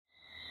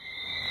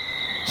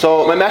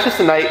So my message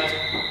tonight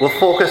will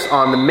focus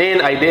on the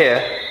main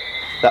idea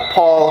that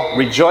Paul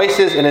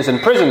rejoices in his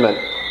imprisonment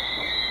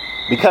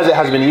because it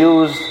has been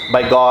used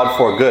by God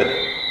for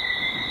good.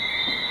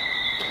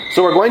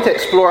 So we're going to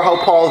explore how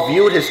Paul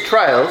viewed his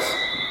trials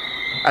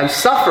and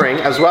suffering,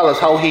 as well as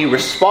how he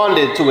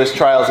responded to his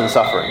trials and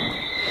suffering.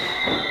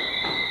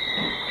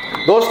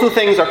 Those two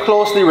things are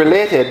closely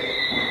related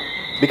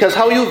because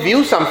how you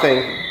view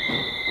something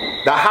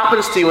that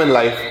happens to you in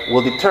life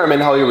will determine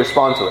how you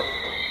respond to it.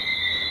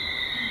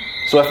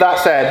 So with that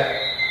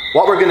said,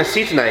 what we're going to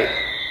see tonight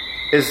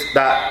is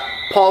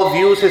that Paul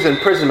views his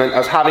imprisonment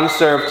as having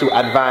served to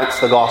advance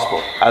the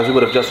gospel, as we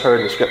would have just heard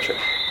in the scripture.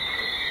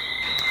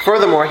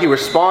 Furthermore, he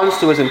responds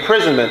to his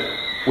imprisonment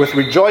with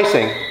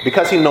rejoicing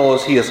because he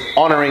knows he is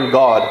honoring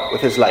God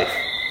with his life.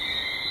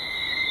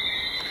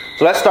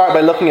 So let's start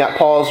by looking at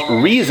Paul's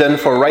reason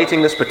for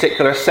writing this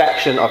particular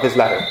section of his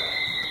letter.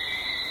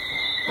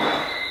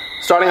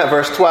 Starting at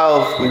verse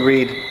 12, we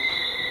read,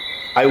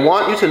 "I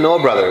want you to know,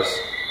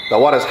 brothers, that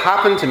what has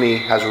happened to me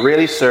has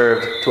really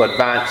served to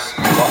advance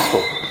the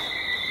gospel."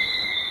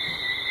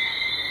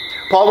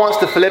 Paul wants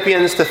the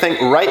Philippians to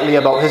think rightly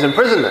about his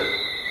imprisonment.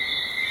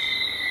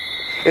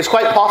 It's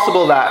quite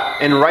possible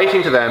that in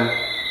writing to them,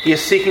 he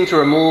is seeking to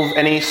remove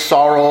any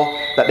sorrow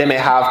that they may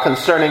have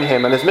concerning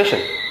him and his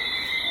mission.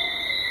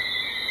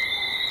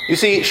 You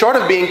see, short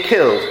of being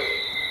killed,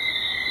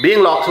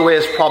 being locked away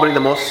is probably the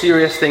most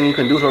serious thing you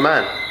can do to a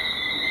man.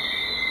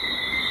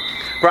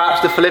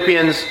 Perhaps the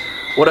Philippians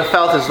would have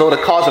felt as though the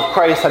cause of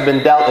Christ had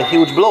been dealt a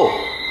huge blow.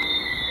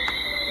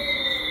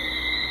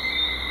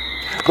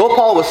 Though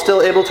Paul was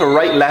still able to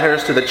write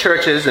letters to the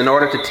churches in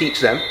order to teach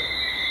them,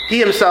 he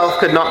himself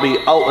could not be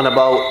out and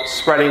about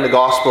spreading the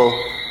gospel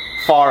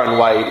far and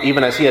wide,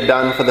 even as he had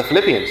done for the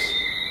Philippians.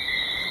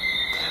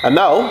 And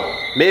now,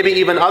 maybe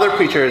even other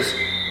preachers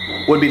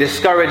would be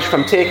discouraged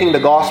from taking the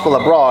gospel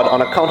abroad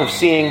on account of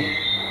seeing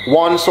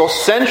one so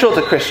central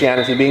to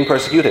Christianity being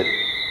persecuted.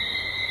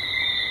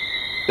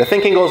 The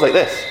thinking goes like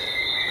this: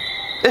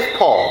 if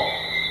Paul,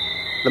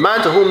 the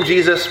man to whom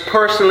Jesus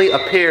personally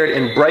appeared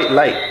in bright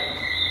light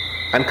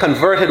and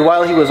converted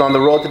while he was on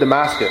the road to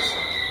Damascus,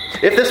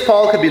 if this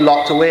Paul could be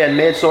locked away and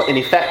made so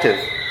ineffective,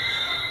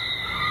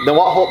 then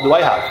what hope do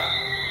I have?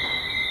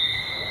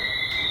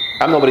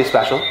 I'm nobody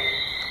special.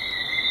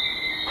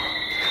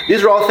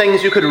 These are all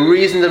things you could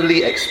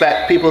reasonably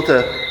expect people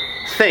to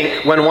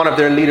think when one of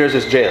their leaders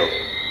is jailed.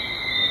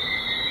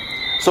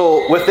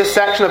 So with this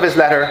section of his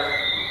letter,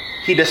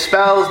 he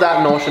dispels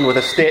that notion with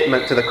a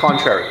statement to the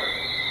contrary.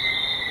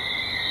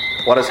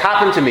 What has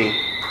happened to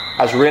me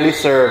has really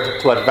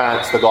served to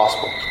advance the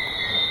gospel.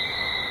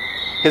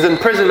 His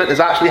imprisonment is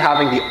actually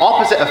having the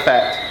opposite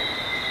effect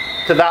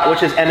to that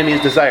which his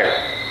enemies desired.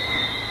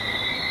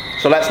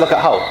 So let's look at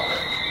how.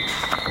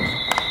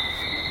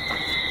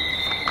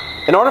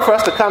 In order for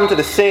us to come to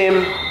the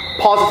same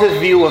positive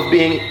view of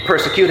being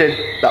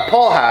persecuted that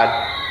Paul had,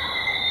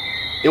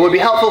 it would be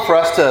helpful for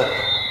us to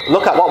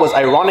look at what was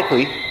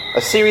ironically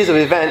a series of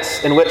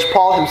events in which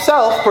Paul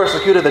himself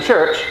persecuted the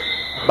church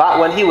back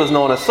when he was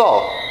known as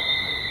Saul.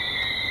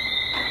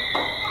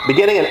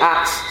 Beginning in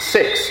Acts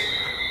 6,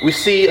 we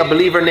see a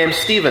believer named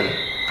Stephen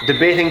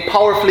debating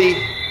powerfully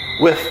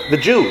with the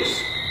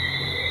Jews.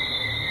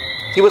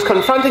 He was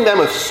confronting them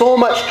with so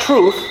much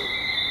truth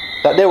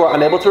that they were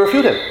unable to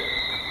refute him.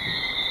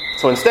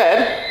 So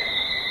instead,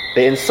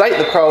 they incite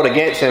the crowd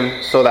against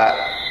him so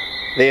that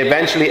they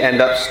eventually end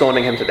up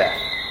stoning him to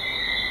death.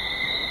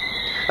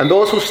 And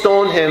those who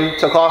stoned him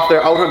took off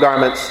their outer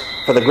garments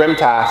for the grim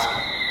task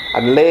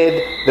and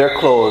laid their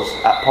clothes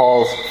at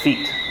Paul's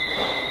feet.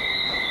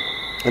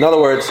 In other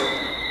words,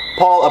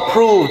 Paul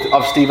approved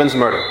of Stephen's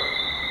murder,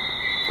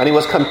 and he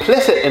was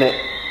complicit in it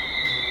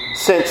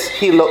since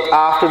he looked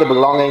after the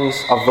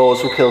belongings of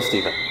those who killed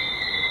Stephen.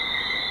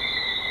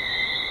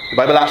 The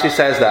Bible actually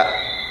says that,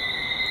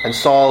 and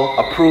Saul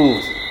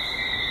approved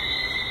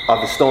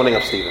of the stoning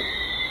of Stephen.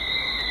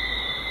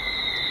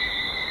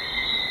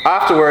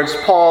 Afterwards,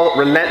 Paul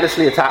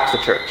relentlessly attacks the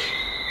church,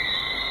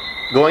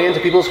 going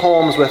into people's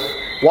homes with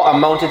what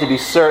amounted to be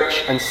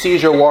search and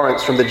seizure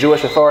warrants from the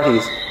Jewish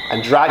authorities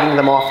and dragging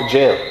them off to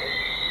jail.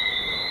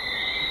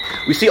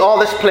 We see all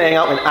this playing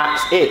out in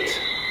Acts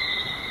 8.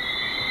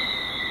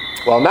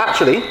 Well,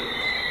 naturally,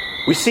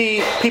 we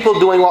see people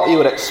doing what you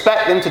would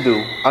expect them to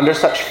do under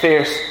such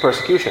fierce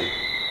persecution.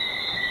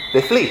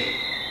 They flee.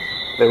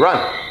 They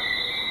run.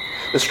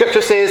 The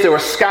scripture says they were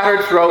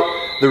scattered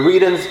throughout the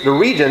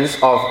regions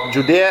of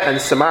Judea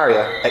and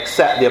Samaria,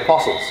 except the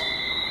apostles.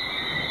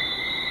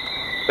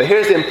 But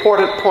here's the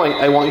important point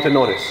I want you to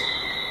notice.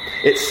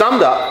 It's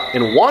summed up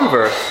in one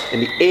verse in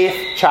the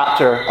 8th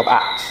chapter of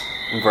Acts,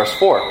 in verse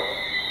 4.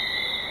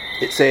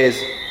 It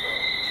says,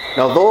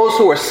 "Now those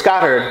who were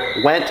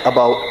scattered went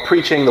about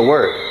preaching the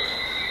word."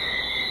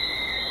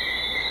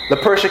 The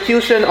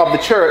persecution of the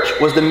church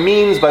was the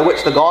means by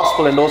which the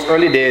gospel in those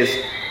early days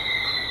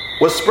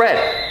was spread.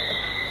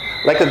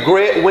 Like a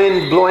great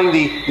wind blowing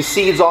the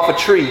seeds off a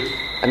tree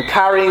and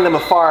carrying them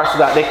afar so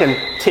that they can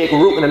take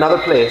root in another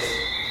place.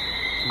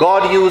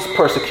 God used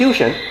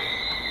persecution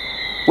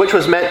which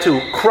was meant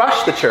to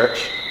crush the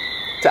church,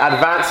 to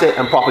advance it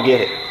and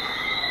propagate it.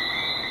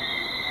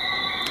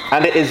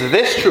 And it is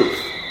this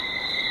truth,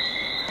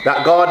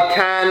 that God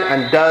can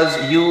and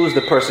does use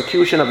the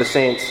persecution of the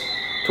saints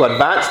to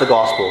advance the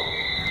gospel,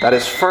 that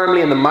is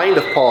firmly in the mind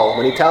of Paul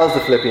when he tells the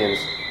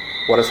Philippians,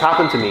 what has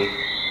happened to me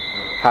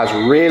has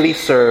really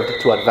served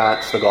to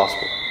advance the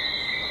gospel.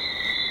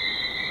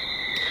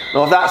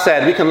 Now, with that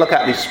said, we can look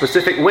at the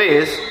specific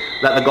ways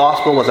that the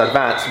gospel was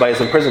advanced by his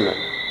imprisonment.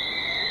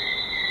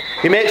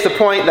 He makes the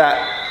point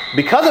that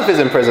because of his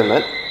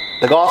imprisonment,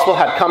 the gospel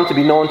had come to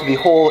be known to the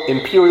whole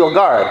imperial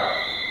guard.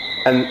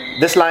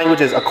 And this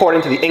language is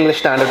according to the English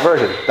Standard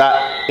Version,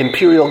 that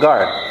imperial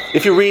guard.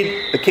 If you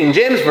read the King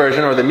James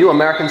Version or the New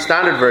American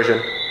Standard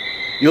Version,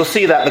 you'll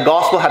see that the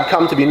gospel had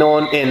come to be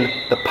known in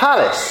the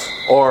palace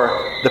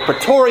or the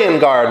Praetorian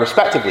Guard,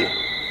 respectively.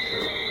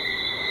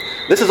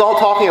 This is all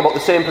talking about the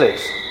same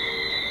place.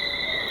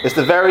 It's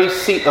the very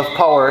seat of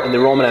power in the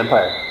Roman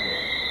Empire.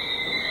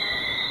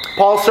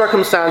 Paul's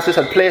circumstances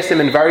had placed him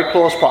in very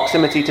close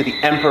proximity to the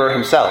emperor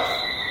himself.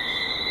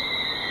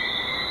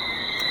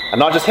 And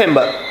not just him,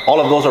 but all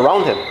of those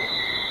around him.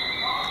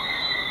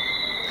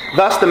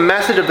 Thus, the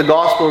message of the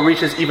gospel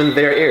reaches even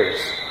their ears.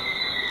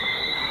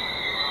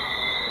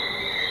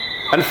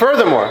 And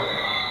furthermore,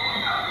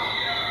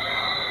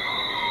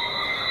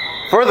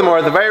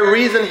 the very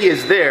reason he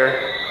is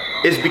there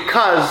is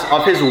because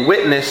of his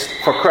witness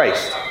for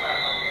Christ.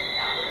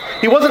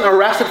 He wasn't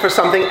arrested for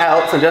something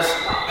else and just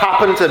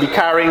happened to be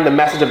carrying the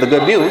message of the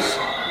good news.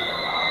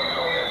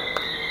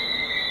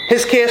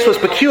 His case was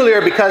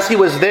peculiar because he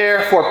was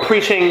there for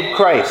preaching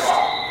Christ.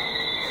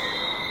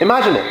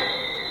 Imagine it.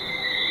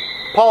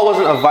 Paul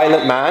wasn't a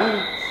violent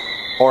man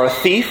or a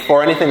thief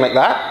or anything like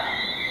that.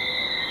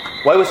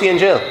 Why was he in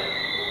jail?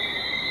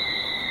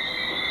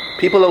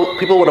 People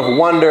would have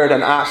wondered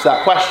and asked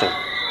that question.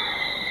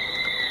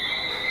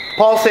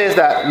 Paul says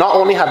that not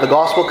only had the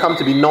gospel come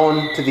to be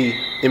known to the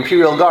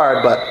imperial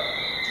guard, but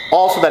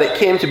also that it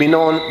came to be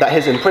known that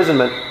his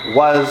imprisonment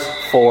was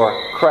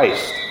for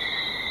Christ.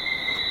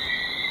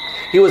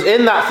 He was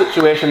in that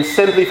situation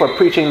simply for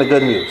preaching the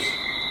good news.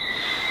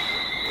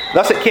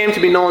 Thus it came to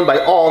be known by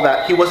all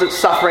that he wasn't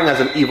suffering as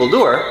an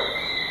evildoer,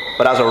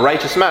 but as a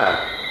righteous man.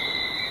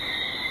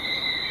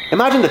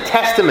 Imagine the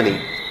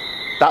testimony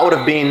that would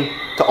have been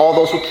to all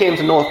those who came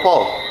to know of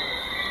Paul.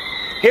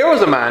 Here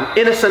was a man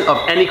innocent of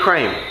any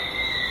crime,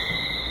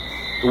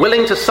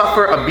 willing to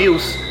suffer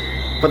abuse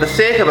for the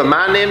sake of a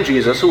man named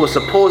Jesus who was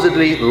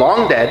supposedly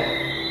long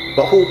dead,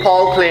 but who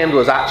Paul claimed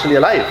was actually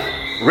alive,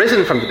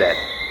 risen from the dead.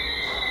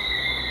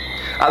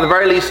 At the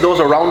very least, those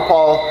around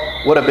Paul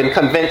would have been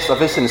convinced of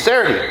his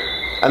sincerity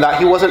and that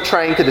he wasn't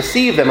trying to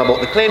deceive them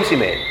about the claims he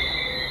made.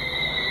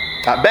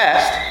 At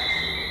best,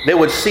 they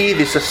would see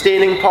the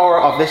sustaining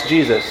power of this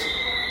Jesus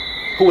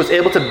who was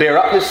able to bear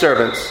up his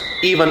servants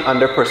even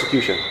under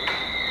persecution.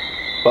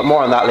 But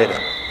more on that later.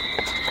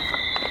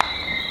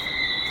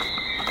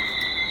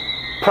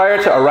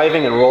 Prior to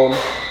arriving in Rome,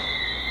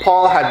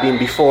 Paul had been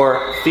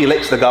before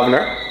Felix the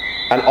governor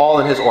and all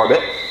in his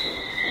orbit,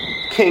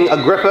 King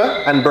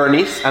Agrippa and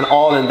Bernice and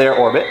all in their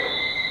orbit,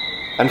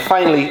 and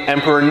finally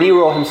Emperor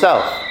Nero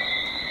himself.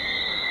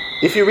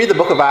 If you read the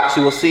book of Acts,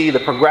 you will see the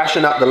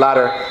progression up the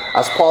ladder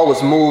as Paul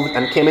was moved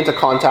and came into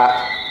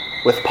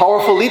contact with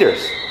powerful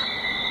leaders.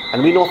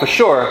 And we know for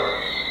sure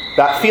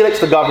that Felix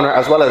the governor,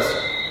 as well as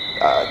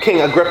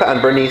King Agrippa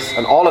and Bernice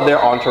and all of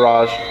their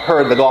entourage,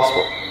 heard the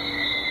gospel.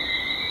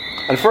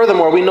 And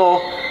furthermore,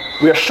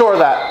 we are sure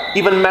that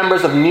even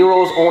members of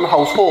Nero's own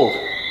household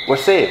were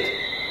saved.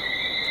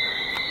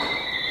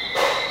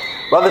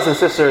 Brothers and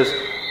sisters,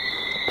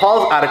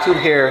 Paul's attitude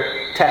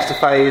here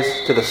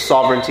testifies to the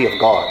sovereignty of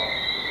God.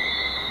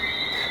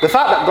 The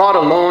fact that God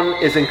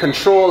alone is in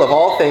control of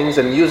all things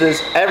and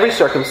uses every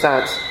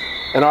circumstance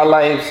in our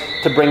lives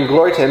to bring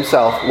glory to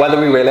himself,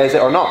 whether we realize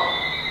it or not.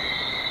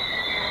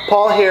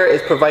 Paul here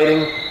is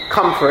providing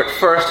comfort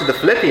first to the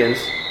Philippians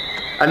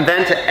and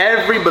then to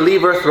every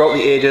believer throughout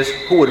the ages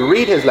who would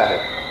read his letter.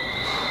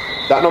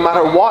 That no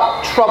matter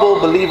what trouble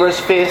believers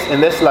face in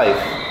this life,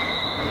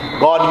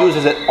 God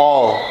uses it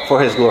all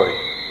for his glory.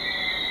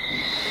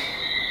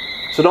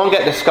 So don't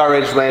get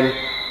discouraged when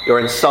you're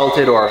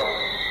insulted or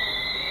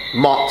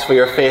mocked for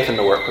your faith in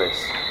the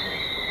workplace.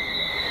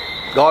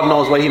 God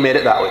knows why he made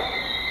it that way.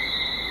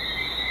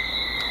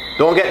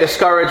 Don't get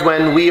discouraged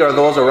when we or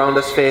those around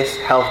us face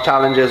health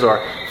challenges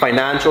or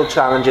financial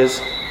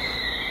challenges.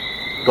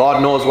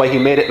 God knows why he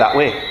made it that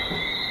way.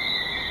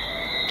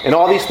 In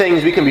all these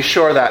things, we can be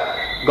sure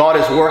that God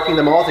is working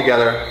them all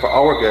together for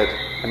our good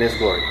and his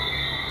glory.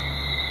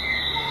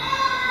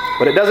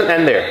 But it doesn't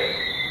end there.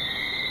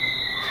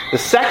 The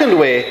second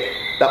way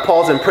that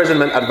Paul's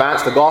imprisonment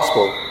advanced the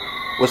gospel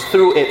was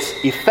through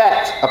its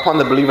effect upon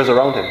the believers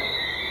around him.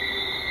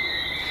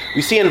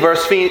 We see in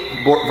verse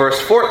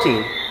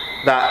 14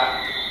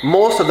 that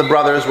most of the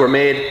brothers were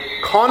made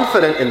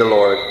confident in the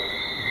Lord,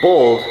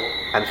 bold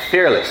and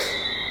fearless.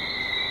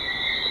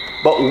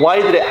 But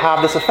why did it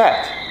have this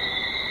effect?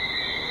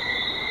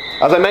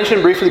 As I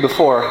mentioned briefly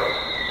before,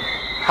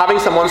 having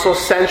someone so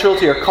central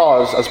to your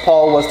cause as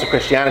Paul was to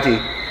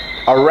Christianity,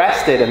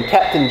 arrested and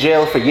kept in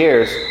jail for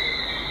years,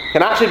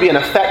 can actually be an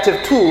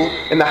effective tool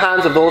in the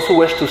hands of those who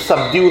wish to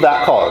subdue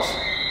that cause.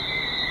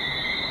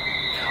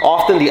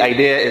 Often the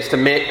idea is to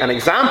make an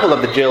example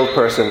of the jailed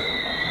person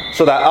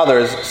so that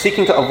others,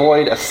 seeking to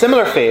avoid a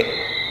similar fate,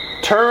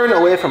 turn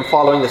away from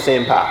following the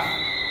same path.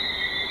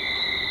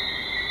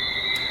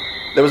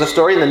 There was a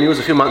story in the news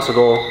a few months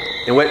ago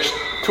in which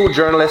 2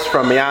 journalists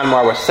from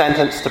Myanmar were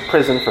sentenced to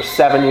prison for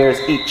 7 years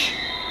each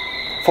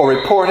for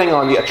reporting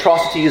on the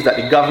atrocities that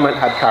the government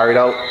had carried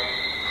out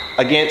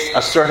against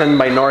a certain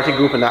minority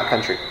group in that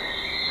country.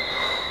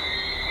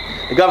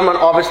 The government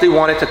obviously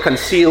wanted to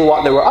conceal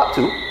what they were up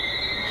to,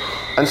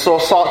 and so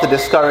sought to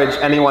discourage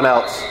anyone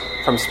else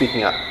from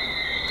speaking up.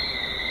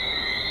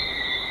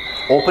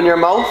 Open your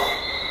mouth,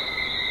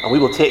 and we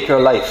will take your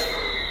life.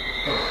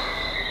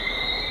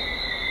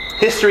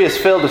 History is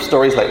filled with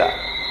stories like that.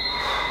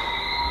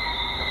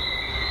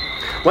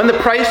 When the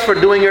price for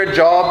doing your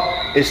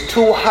job is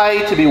too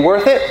high to be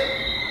worth it,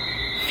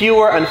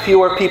 fewer and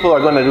fewer people are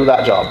going to do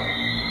that job.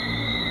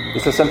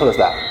 It's as simple as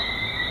that.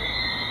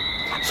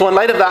 So in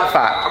light of that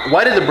fact,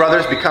 why did the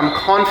brothers become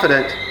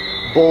confident,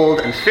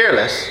 bold, and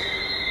fearless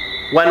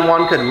when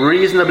one could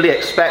reasonably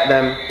expect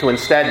them to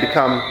instead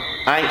become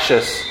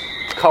anxious,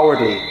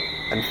 cowardly,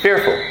 and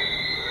fearful?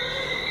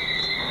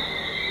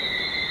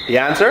 The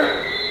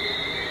answer?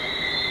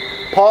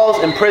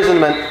 Paul's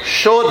imprisonment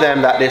showed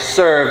them that they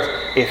served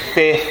a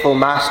faithful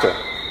master.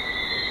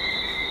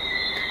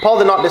 Paul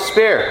did not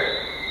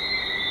despair.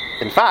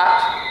 In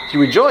fact, he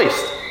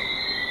rejoiced.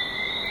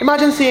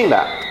 Imagine seeing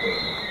that.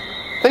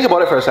 Think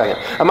about it for a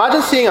second.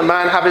 Imagine seeing a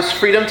man have his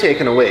freedom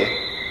taken away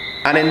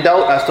and in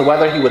doubt as to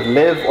whether he would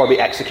live or be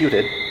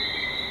executed.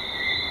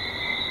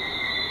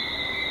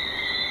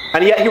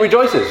 And yet he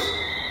rejoices.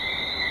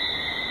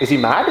 Is he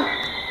mad?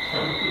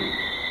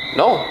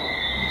 No.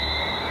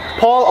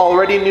 Paul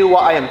already knew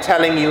what I am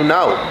telling you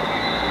now.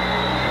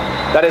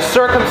 That his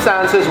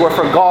circumstances were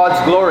for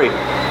God's glory.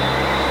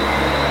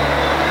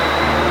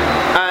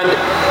 And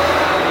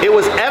it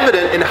was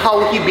evident in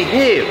how he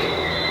behaved,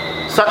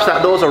 such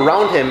that those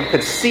around him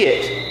could see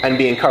it and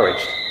be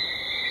encouraged.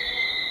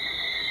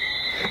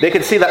 They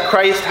could see that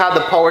Christ had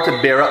the power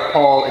to bear up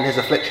Paul in his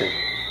affliction.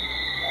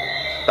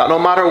 That no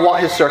matter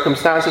what his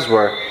circumstances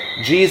were,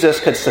 Jesus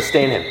could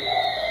sustain him.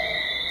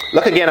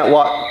 Look again at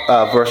what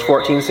verse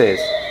 14 says.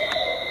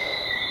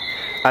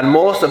 And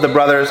most of the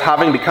brothers,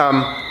 having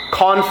become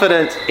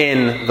confident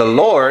in the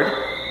Lord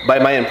by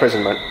my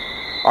imprisonment,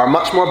 are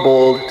much more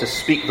bold to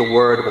speak the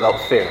word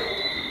without fear.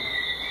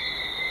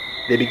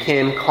 They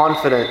became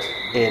confident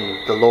in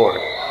the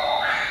Lord.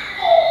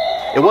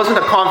 It wasn't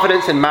a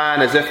confidence in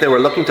man as if they were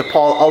looking to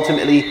Paul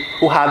ultimately,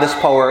 who had this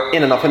power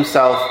in and of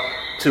himself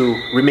to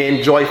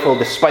remain joyful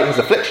despite his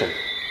affliction.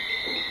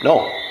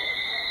 No.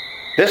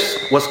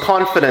 This was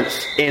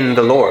confidence in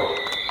the Lord,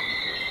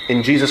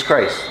 in Jesus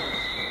Christ.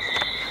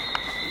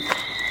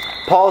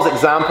 Paul's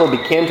example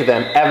became to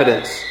them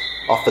evidence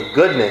of the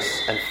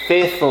goodness and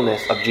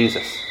faithfulness of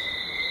Jesus.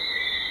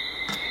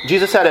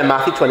 Jesus said in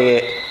Matthew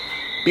 28,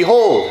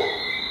 "Behold,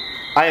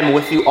 I am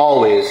with you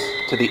always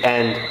to the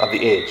end of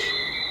the age."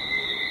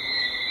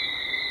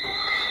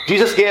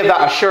 Jesus gave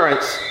that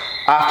assurance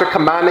after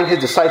commanding his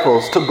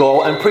disciples to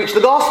go and preach the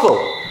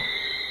gospel.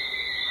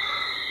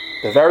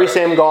 The very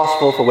same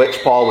gospel for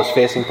which Paul was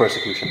facing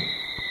persecution.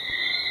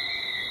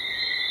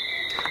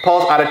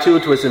 Paul's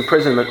attitude to his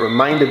imprisonment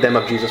reminded them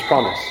of Jesus'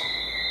 promise.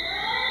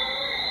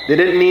 They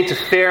didn't need to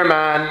fear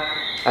man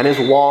and his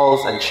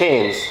walls and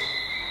chains,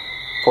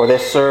 for they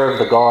serve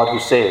the God who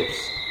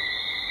saves.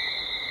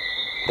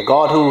 The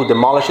God who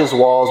demolishes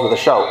walls with a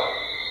shout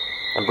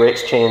and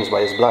breaks chains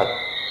by his blood.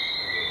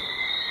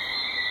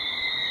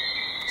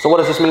 So what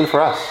does this mean for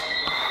us?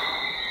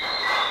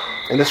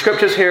 In the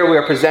scriptures here we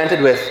are presented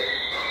with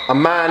a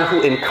man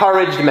who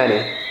encouraged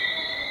many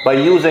by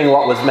using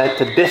what was meant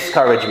to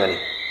discourage many.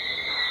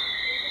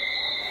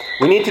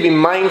 We need to be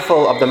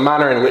mindful of the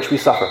manner in which we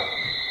suffer.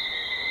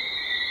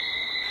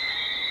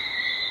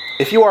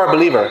 If you are a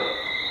believer,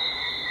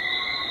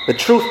 the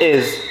truth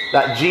is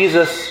that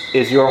Jesus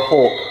is your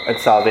hope and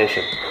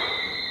salvation.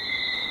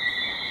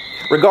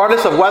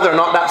 Regardless of whether or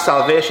not that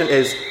salvation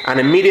is an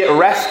immediate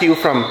rescue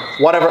from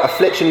whatever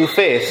affliction you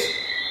face,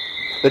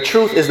 the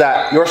truth is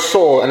that your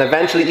soul and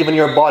eventually even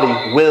your body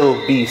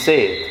will be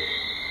saved.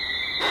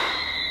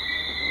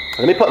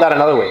 Let me put that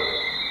another way.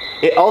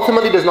 It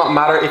ultimately does not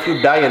matter if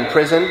you die in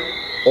prison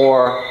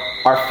or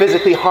are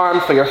physically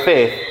harmed for your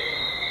faith,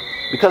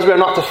 because we are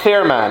not to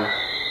fear man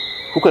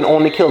who can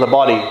only kill the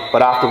body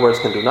but afterwards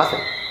can do nothing.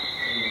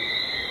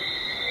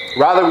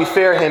 Rather, we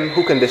fear him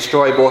who can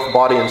destroy both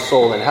body and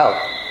soul in hell.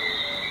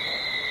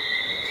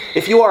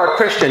 If you are a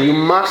Christian, you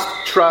must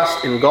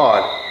trust in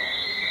God,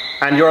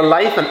 and your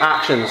life and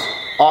actions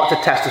ought to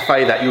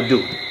testify that you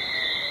do.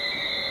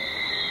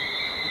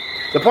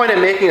 The point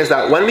I'm making is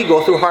that when we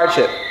go through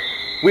hardship,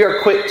 we are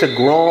quick to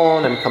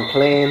groan and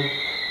complain,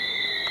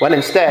 when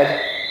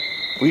instead,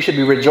 we should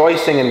be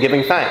rejoicing and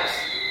giving thanks.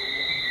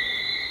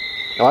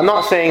 Now, I'm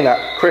not saying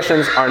that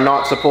Christians are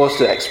not supposed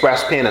to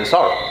express pain and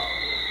sorrow.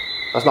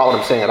 That's not what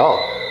I'm saying at all.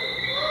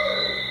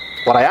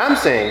 What I am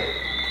saying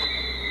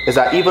is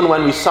that even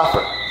when we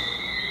suffer,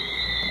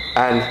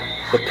 and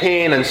the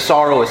pain and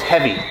sorrow is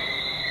heavy,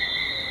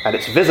 and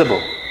it's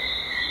visible,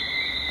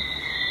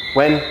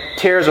 when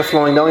tears are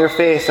flowing down your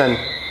face and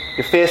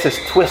your face is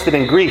twisted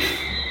in grief,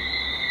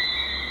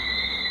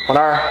 when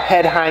our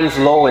head hangs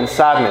low in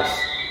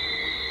sadness,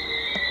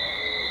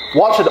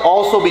 what should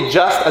also be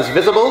just as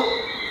visible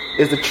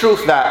is the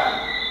truth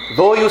that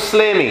though you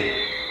slay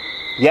me,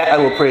 yet I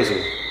will praise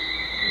you.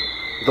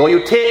 Though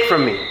you take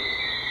from me,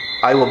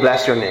 I will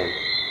bless your name.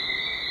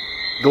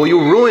 Though you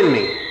ruin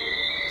me,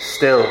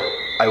 still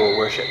I will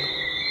worship.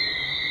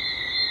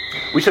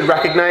 We should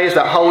recognize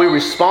that how we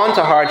respond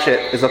to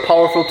hardship is a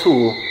powerful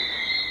tool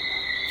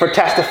for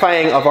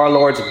testifying of our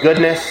Lord's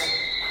goodness,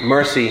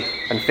 mercy,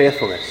 and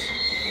faithfulness.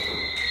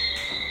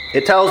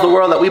 It tells the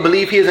world that we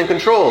believe He is in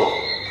control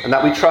and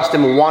that we trust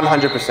Him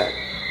 100%.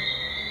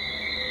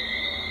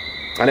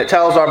 And it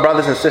tells our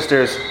brothers and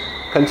sisters,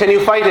 continue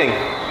fighting,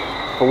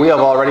 for we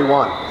have already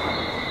won.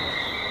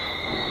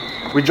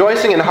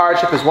 Rejoicing in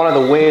hardship is one of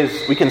the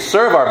ways we can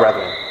serve our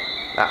brethren,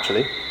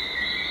 actually.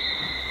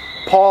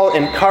 Paul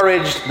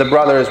encouraged the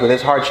brothers with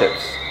his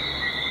hardships,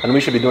 and we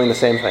should be doing the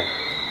same thing.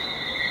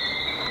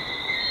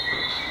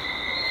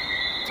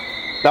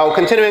 Now,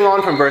 continuing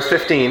on from verse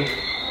 15,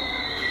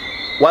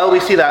 while we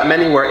see that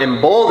many were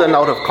emboldened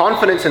out of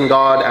confidence in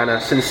God and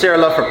a sincere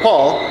love for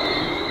Paul,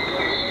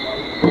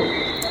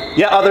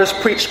 yet others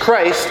preached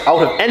Christ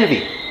out of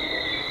envy.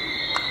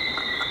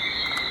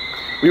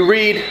 We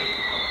read,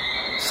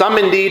 some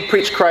indeed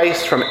preach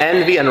Christ from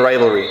envy and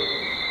rivalry,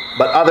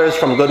 but others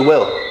from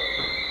goodwill.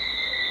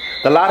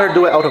 The latter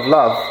do it out of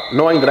love,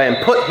 knowing that I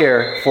am put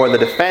here for the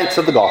defense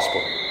of the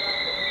gospel.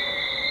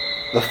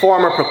 The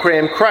former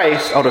proclaim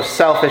Christ out of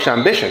selfish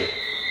ambition,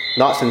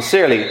 not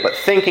sincerely, but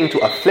thinking to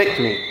afflict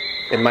me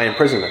in my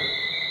imprisonment.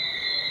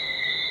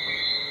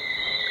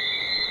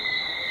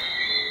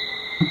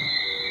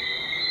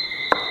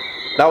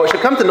 Now, it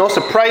should come to no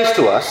surprise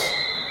to us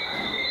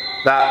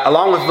that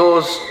along with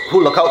those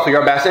who look out for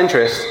your best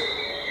interests,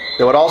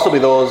 there would also be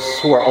those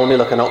who are only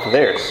looking out for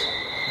theirs,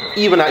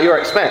 even at your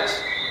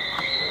expense.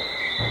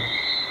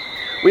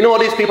 We know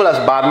these people as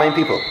bad-mind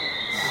people.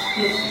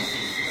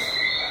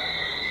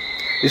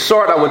 The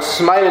sort that would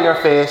smile in your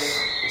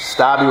face,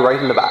 stab you right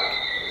in the back.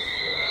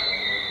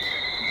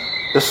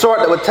 The sort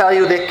that would tell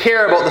you they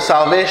care about the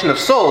salvation of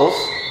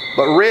souls,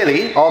 but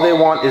really all they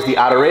want is the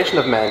adoration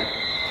of men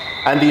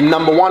and the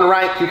number one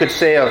rank, you could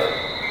say, of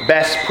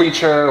best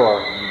preacher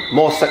or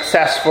most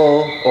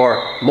successful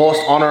or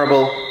most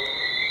honorable.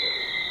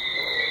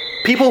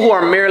 People who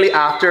are merely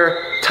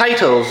after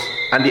titles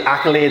and the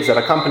accolades that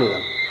accompany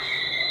them.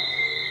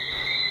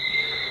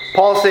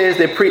 Paul says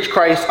they preach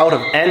Christ out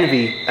of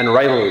envy and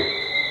rivalry.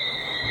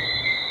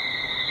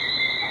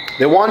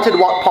 They wanted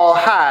what Paul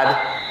had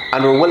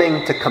and were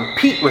willing to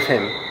compete with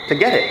him to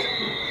get it.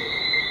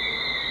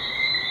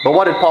 But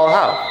what did Paul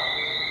have?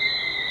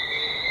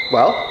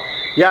 Well,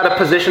 he had a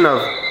position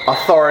of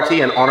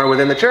authority and honor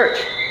within the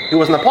church. He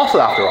was an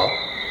apostle after all.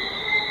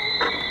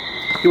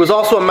 He was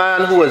also a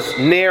man who was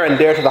near and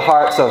dear to the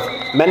hearts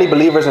of many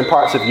believers in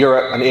parts of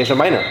Europe and Asia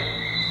Minor.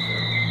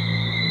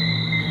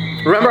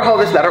 Remember how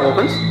this letter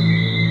opens?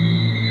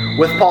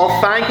 With Paul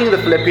thanking the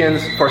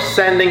Philippians for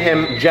sending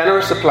him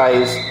generous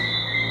supplies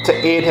to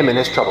aid him in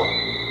his trouble.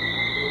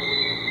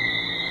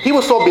 He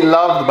was so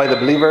beloved by the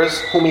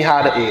believers whom he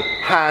had a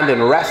hand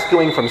in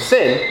rescuing from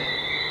sin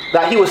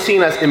that he was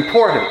seen as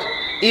important,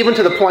 even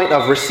to the point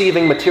of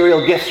receiving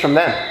material gifts from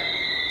them.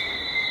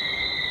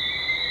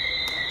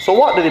 So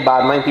what do the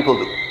bad-mind people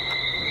do?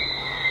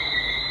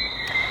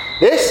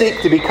 They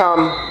seek to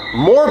become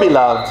more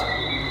beloved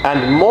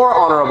and more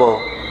honorable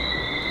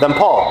than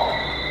Paul.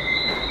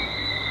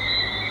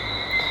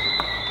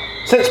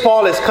 Since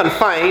Paul is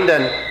confined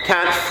and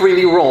can't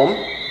freely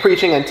roam,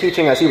 preaching and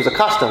teaching as he was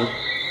accustomed,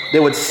 they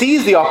would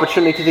seize the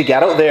opportunity to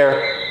get out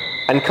there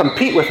and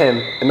compete with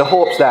him in the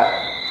hopes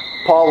that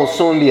Paul will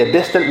soon be a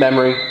distant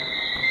memory,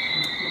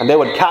 and they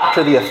would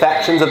capture the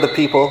affections of the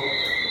people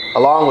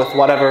along with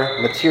whatever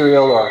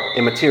material or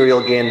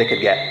immaterial gain they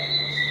could get.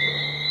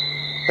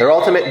 Their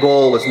ultimate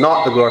goal was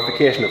not the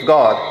glorification of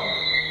God,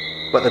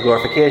 but the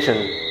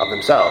glorification of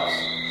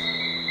themselves.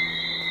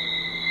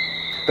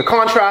 The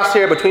contrast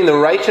here between the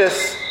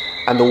righteous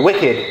and the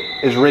wicked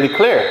is really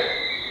clear.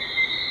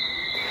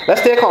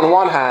 Let's take on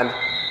one hand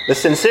the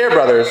sincere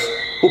brothers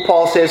who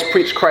Paul says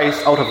preach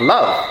Christ out of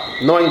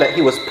love, knowing that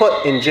he was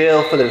put in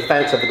jail for the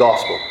defense of the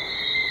gospel.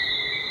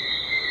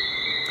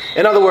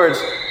 In other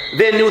words,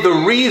 they knew the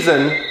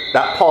reason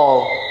that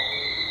Paul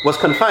was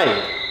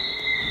confined.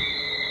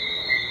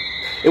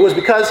 It was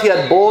because he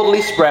had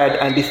boldly spread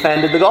and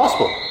defended the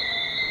gospel.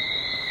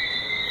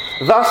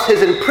 Thus,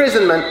 his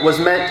imprisonment was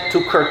meant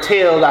to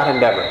curtail that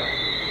endeavor.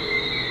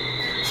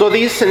 So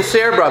these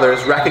sincere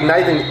brothers,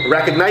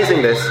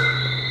 recognizing this,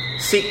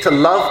 seek to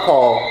love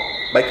Paul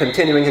by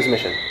continuing his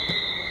mission.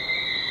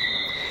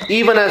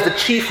 Even as the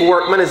chief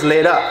workman is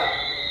laid up,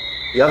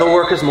 the other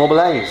workers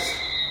mobilize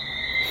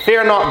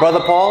Fear not,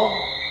 Brother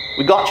Paul,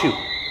 we got you.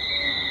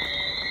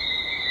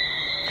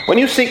 When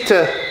you seek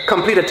to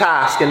complete a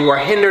task and you are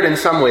hindered in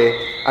some way,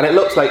 and it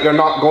looks like you're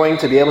not going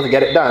to be able to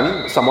get it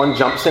done, someone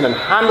jumps in and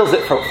handles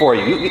it for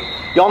you.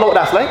 You all know what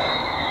that's like?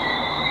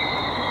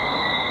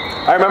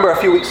 I remember a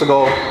few weeks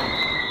ago,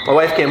 my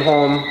wife came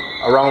home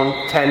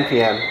around 10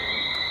 p.m.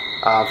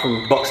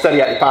 From book study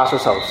at the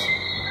pastor's house.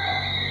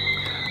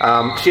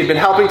 She had been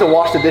helping to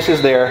wash the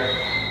dishes there,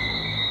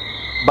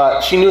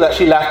 but she knew that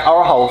she left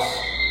our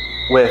house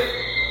with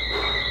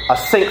a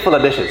sink full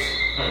of dishes.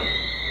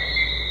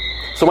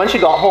 So when she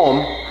got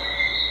home,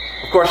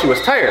 of course she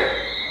was tired,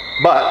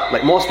 but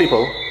like most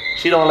people,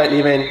 she don't like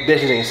leaving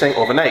dishes in the sink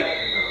overnight.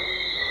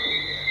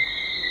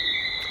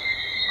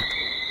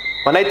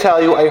 When I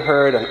tell you I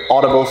heard an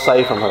audible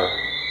sigh from her,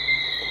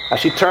 as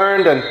she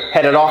turned and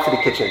headed off to the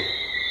kitchen,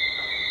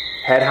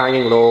 head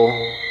hanging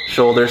low,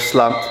 shoulders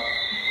slumped.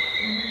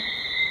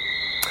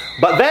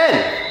 But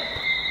then,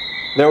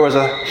 there was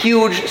a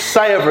huge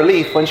sigh of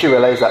relief when she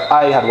realized that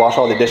I had washed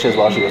all the dishes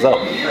while she was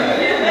out.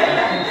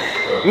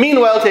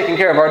 Meanwhile, taking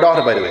care of our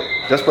daughter, by the way.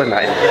 Just putting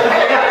that in there.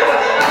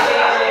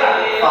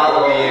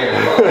 Follow you.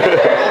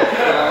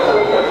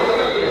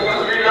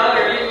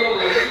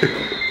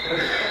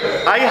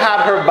 I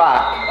had her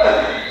back,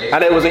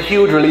 and it was a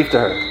huge relief to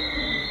her.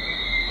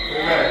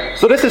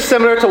 So this is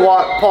similar to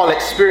what Paul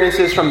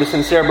experiences from the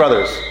sincere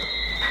brothers.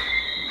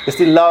 It's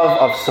the love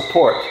of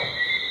support.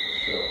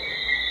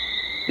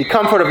 The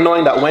comfort of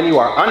knowing that when you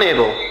are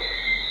unable,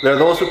 there are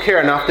those who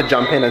care enough to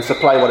jump in and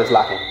supply what is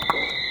lacking.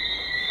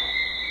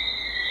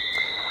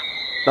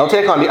 Now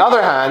take on the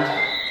other hand,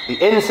 the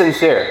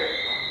insincere,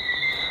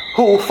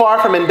 who, far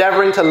from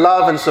endeavoring to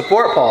love and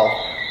support Paul,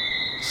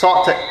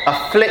 sought to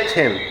afflict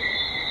him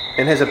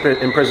in his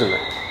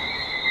imprisonment.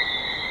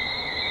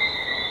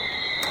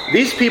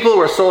 These people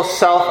were so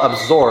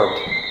self-absorbed.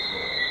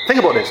 Think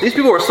about this. These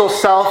people were so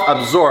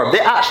self-absorbed.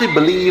 They actually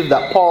believed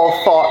that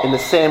Paul thought in the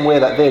same way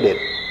that they did.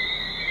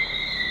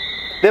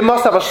 They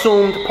must have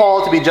assumed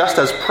Paul to be just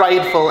as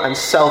prideful and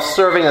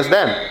self-serving as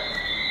them,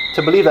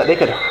 to believe that they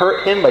could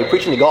hurt him by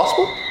preaching the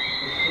gospel.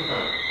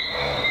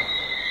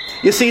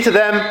 You see, to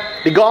them,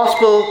 the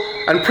gospel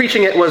and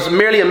preaching it was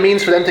merely a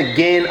means for them to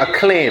gain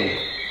acclaim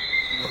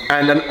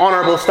and an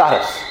honorable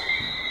status.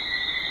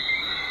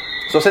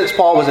 So since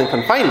Paul was in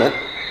confinement,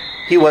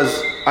 he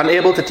was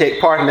unable to take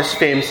part in this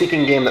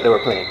fame-seeking game that they were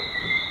playing.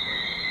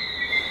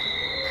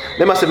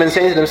 They must have been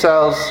saying to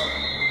themselves,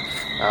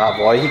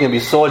 boy, he can be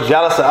so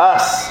jealous of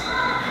us.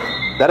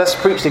 Let us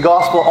preach the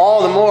gospel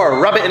all the more,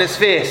 rub it in his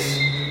face,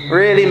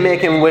 really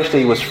make him wish that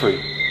he was free.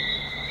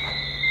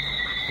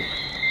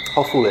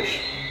 How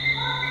foolish.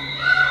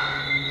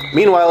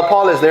 Meanwhile,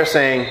 Paul is there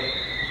saying,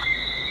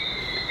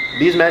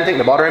 these men think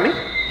they're bothering me?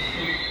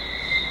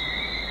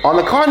 On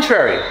the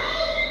contrary,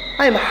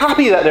 I am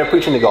happy that they're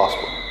preaching the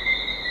gospel.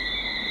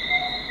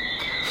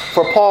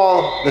 For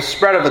Paul, the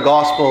spread of the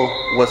gospel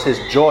was his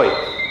joy.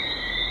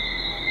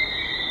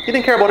 He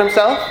didn't care about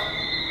himself.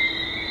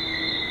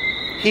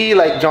 He,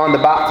 like John the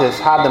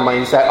Baptist, had the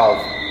mindset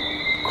of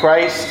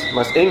Christ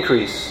must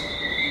increase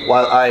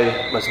while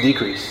I must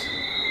decrease.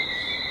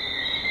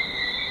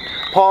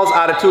 Paul's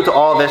attitude to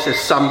all this is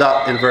summed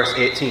up in verse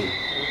 18.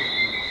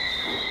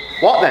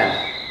 What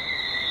then?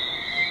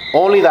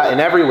 Only that in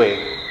every way,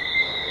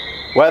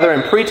 whether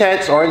in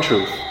pretense or in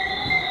truth,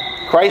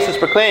 Christ is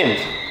proclaimed,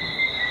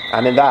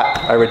 and in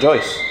that I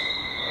rejoice.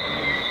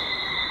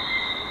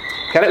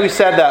 Can it be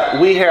said that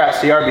we here at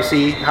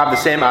CRBC have the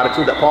same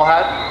attitude that Paul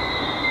had?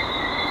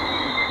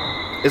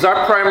 Is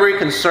our primary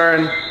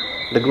concern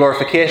the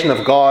glorification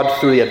of God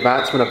through the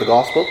advancement of the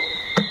gospel?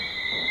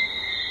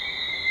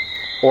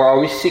 Or are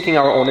we seeking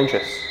our own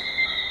interests?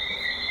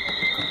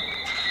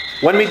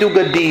 When we do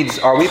good deeds,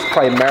 are we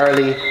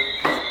primarily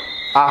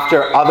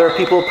after other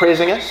people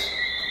praising us?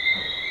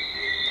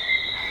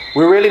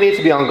 We really need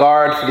to be on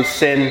guard for the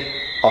sin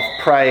of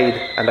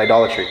pride and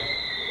idolatry.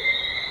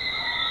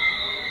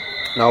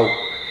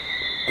 Now,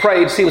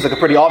 pride seems like a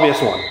pretty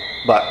obvious one,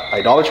 but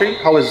idolatry?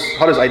 How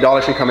does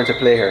idolatry come into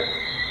play here?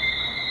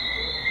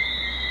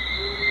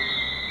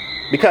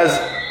 Because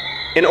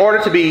in order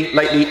to be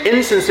like the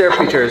insincere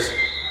preachers,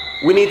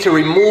 we need to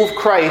remove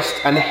Christ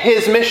and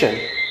his mission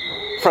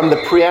from the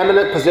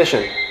preeminent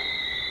position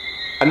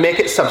and make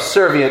it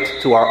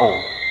subservient to our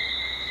own.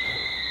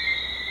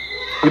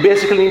 We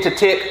basically need to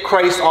take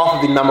Christ off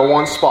of the number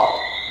one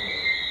spot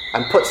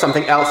and put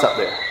something else up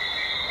there.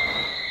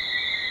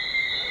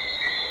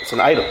 It's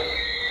an idol.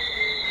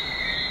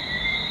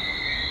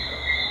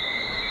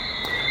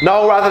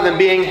 Now, rather than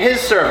being his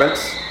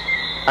servants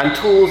and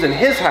tools in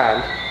his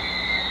hand,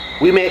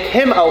 we make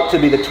him out to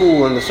be the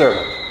tool and the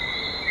servant.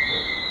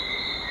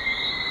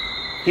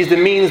 He's the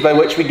means by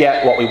which we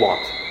get what we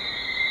want.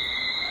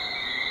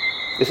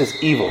 This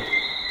is evil.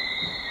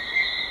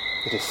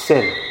 It is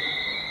sin.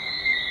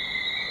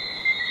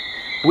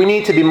 We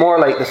need to be more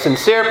like the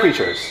sincere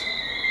preachers.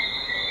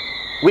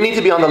 We need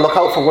to be on the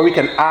lookout for where we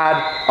can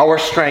add our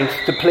strength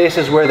to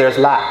places where there's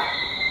lack.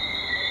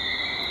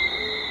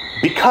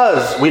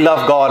 Because we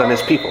love God and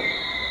his people.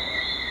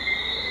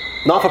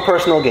 Not for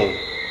personal gain.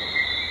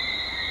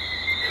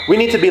 We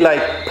need to be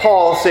like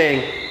Paul,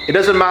 saying, it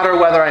doesn't matter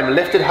whether I'm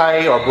lifted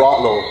high or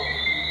brought low.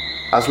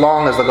 As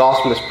long as the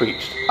gospel is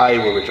preached, I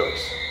will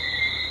rejoice.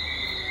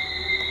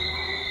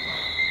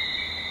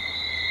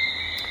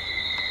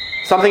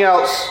 Something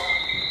else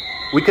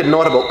we could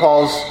note about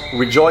Paul's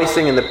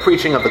rejoicing in the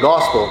preaching of the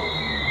gospel,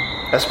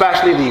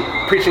 especially the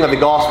preaching of the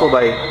gospel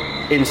by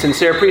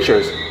insincere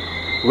preachers,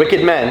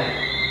 wicked men,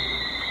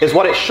 is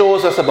what it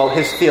shows us about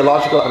his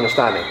theological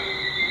understanding.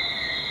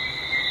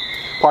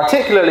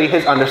 Particularly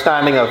his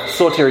understanding of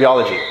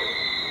soteriology.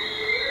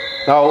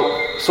 Now,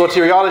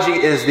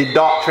 soteriology is the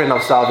doctrine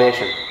of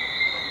salvation.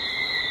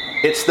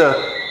 It's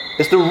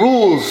the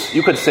rules,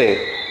 you could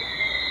say,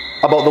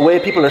 about the way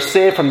people are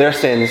saved from their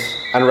sins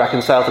and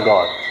reconciled to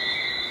God.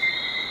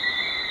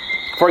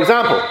 For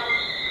example,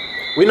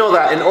 we know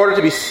that in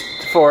order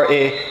for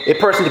a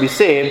person to be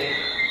saved,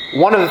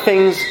 one of the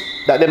things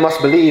that they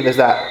must believe is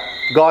that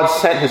God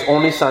sent his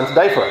only Son to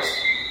die for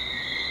us.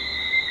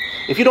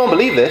 If you don't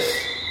believe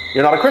this,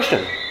 you're not a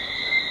Christian.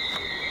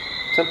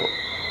 Simple.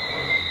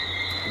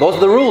 Those are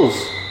the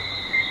rules.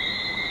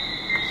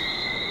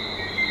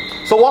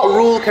 So what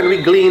rule can we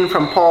glean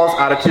from Paul's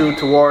attitude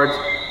towards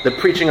the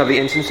preaching of the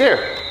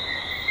insincere?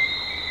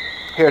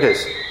 Here it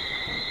is.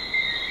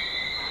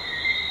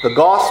 The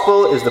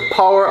gospel is the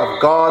power of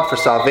God for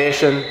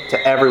salvation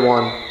to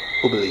everyone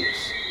who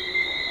believes.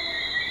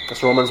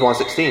 That's Romans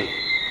 1:16.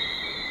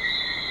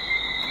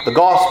 The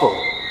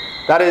gospel,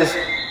 that is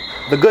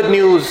the good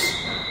news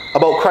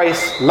about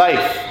Christ's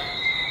life,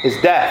 his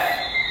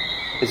death,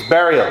 his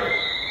burial,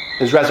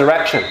 his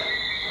resurrection,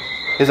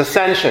 his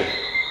ascension,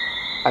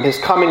 and his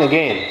coming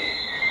again.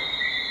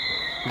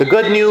 The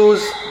good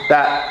news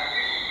that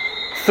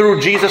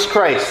through Jesus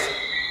Christ,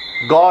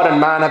 God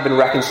and man have been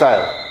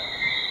reconciled,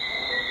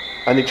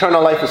 and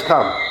eternal life has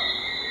come.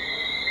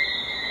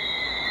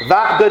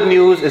 That good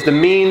news is the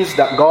means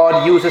that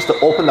God uses to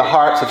open the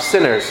hearts of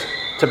sinners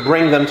to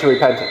bring them to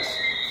repentance.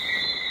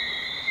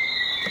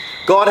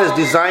 God has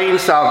designed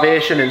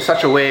salvation in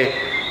such a way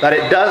that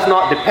it does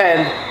not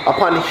depend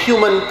upon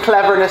human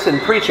cleverness in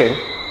preaching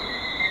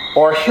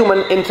or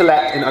human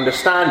intellect in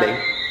understanding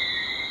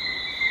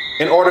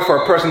in order for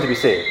a person to be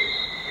saved.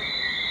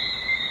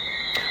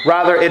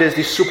 Rather, it is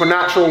the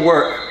supernatural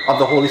work of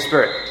the Holy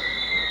Spirit,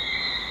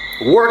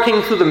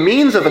 working through the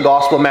means of the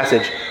gospel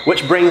message,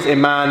 which brings a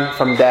man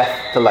from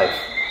death to life.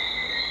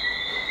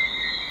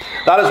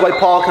 That is why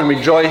Paul can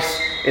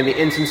rejoice in the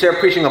insincere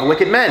preaching of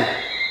wicked men,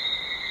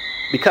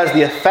 because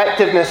the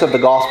effectiveness of the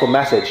gospel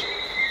message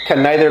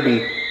can neither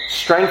be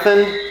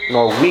strengthened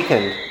nor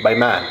weakened by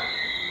man.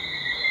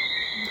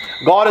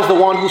 God is the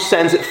one who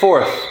sends it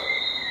forth.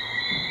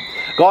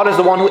 God is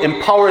the one who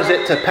empowers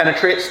it to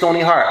penetrate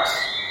stony hearts.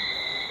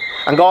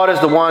 And God is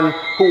the one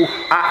who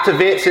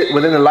activates it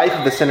within the life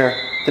of the sinner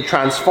to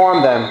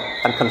transform them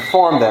and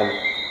conform them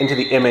into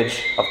the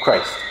image of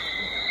Christ.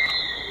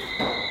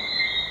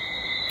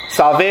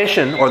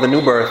 Salvation, or the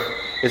new birth,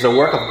 is a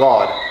work of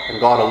God and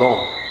God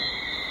alone.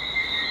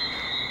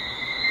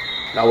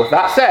 Now, with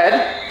that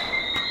said,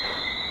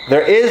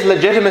 there is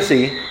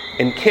legitimacy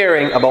in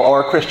caring about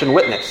our Christian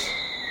witness.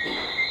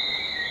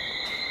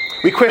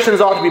 We Christians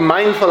ought to be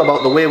mindful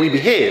about the way we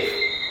behave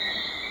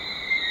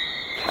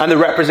and the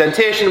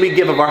representation we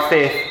give of our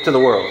faith to the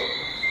world.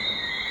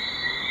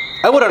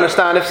 I would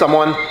understand if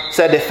someone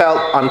said they felt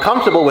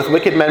uncomfortable with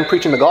wicked men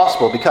preaching the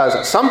gospel because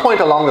at some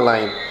point along the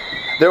line,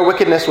 their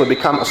wickedness would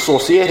become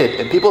associated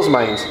in people's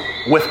minds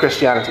with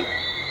Christianity,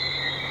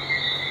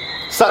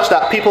 such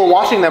that people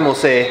watching them will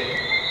say,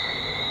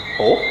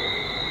 "Oh,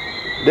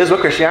 this is what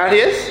Christianity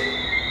is?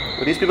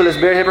 Well, these people is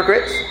bare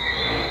hypocrites.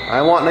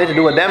 I want nothing to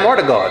do with them or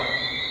to God."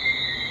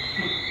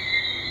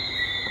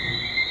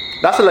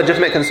 That's a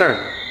legitimate concern.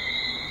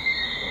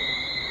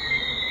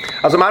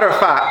 As a matter of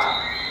fact,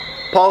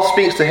 Paul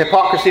speaks to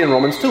hypocrisy in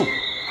Romans 2.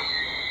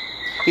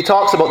 He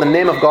talks about the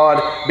name of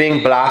God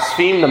being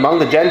blasphemed among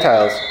the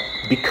Gentiles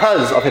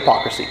because of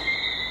hypocrisy.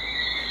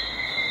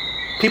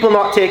 People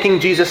not taking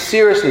Jesus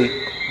seriously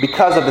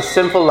because of the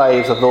sinful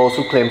lives of those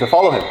who claim to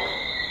follow him.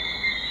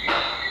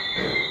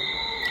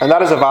 And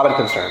that is a valid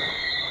concern.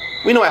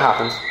 We know it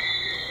happens.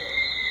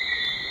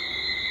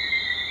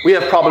 We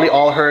have probably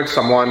all heard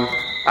someone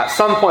at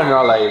some point in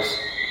our lives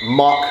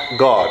mock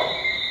God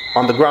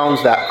on the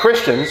grounds that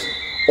Christians,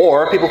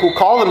 or people who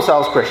call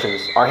themselves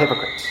Christians, are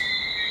hypocrites.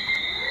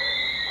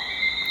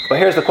 But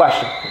here's the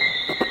question.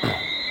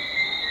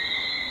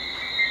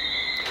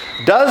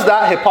 Does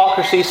that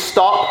hypocrisy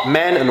stop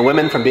men and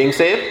women from being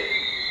saved?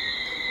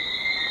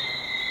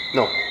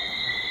 No.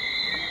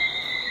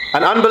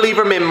 An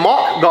unbeliever may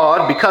mock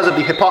God because of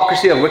the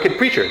hypocrisy of wicked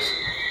preachers.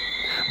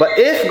 But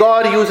if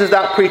God uses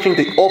that preaching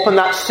to open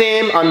that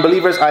same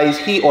unbeliever's eyes,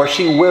 he or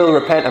she will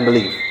repent and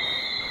believe.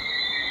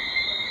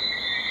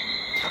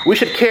 We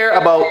should care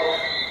about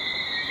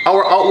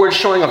our outward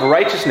showing of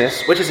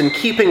righteousness, which is in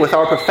keeping with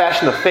our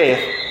profession of faith,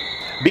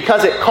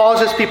 because it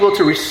causes people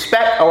to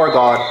respect our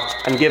God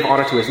and give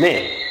honor to his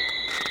name.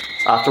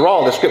 After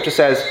all, the scripture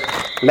says,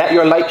 "Let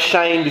your light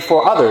shine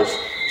before others,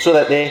 so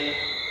that they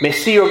may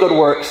see your good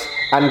works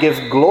and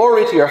give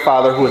glory to your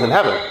Father who is in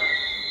heaven."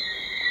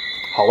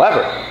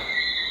 However,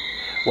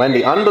 when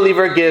the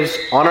unbeliever gives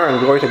honor and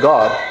glory to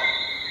God,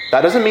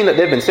 that doesn't mean that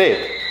they've been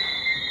saved.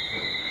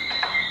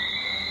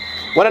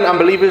 When an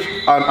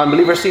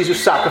unbeliever sees you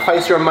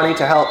sacrifice your money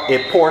to help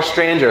a poor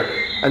stranger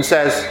and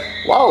says,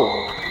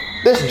 "Wow,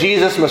 this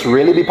Jesus must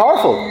really be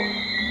powerful,"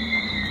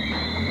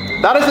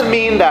 that doesn't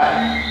mean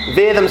that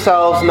they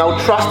themselves now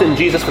trust in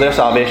Jesus for their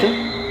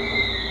salvation.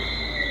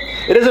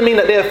 It doesn't mean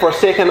that they have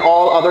forsaken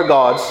all other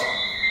gods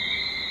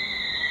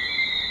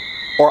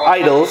or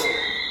idols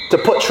to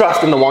put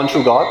trust in the one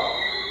true God.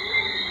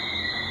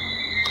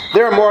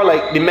 They are more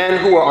like the men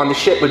who were on the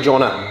ship with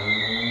Jonah.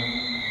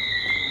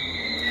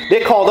 They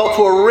called out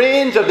to a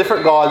range of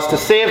different gods to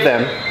save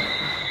them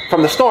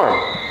from the storm,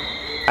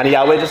 and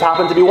Yahweh just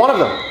happened to be one of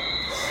them.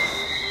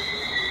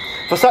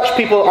 For such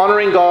people,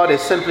 honoring God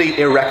is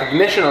simply a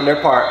recognition on their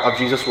part of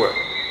Jesus' work,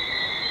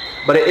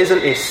 but it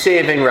isn't a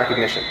saving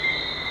recognition.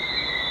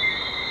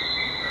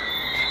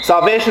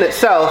 Salvation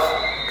itself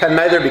can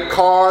neither be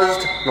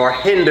caused nor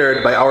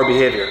hindered by our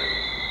behavior.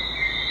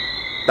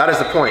 That is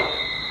the point.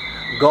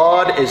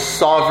 God is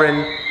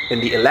sovereign in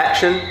the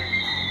election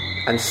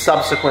and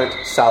subsequent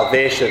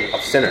salvation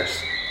of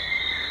sinners.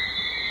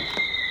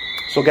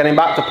 So getting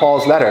back to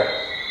Paul's letter,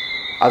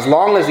 as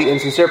long as the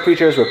insincere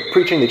preachers were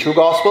preaching the true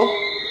gospel,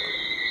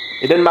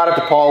 it didn't matter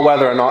to Paul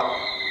whether or not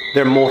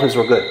their motives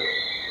were good,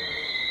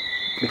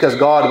 because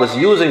God was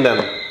using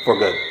them for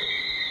good.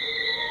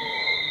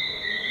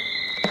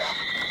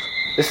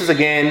 This is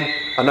again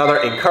another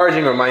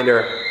encouraging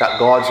reminder that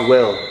God's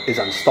will is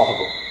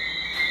unstoppable.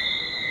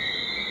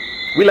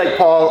 We, like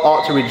Paul,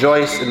 ought to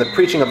rejoice in the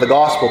preaching of the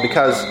gospel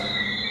because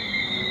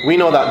we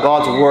know that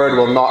God's word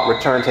will not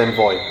return to him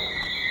void.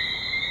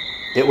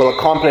 It will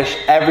accomplish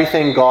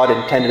everything God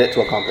intended it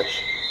to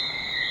accomplish.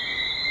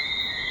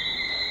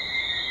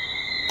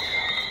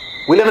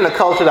 We live in a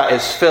culture that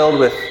is filled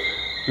with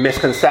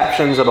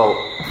misconceptions about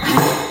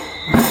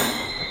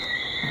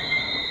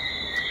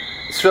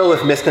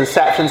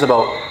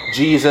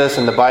Jesus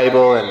and the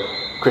Bible and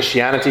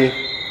Christianity.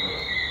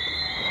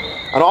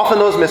 And often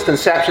those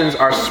misconceptions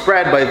are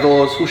spread by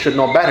those who should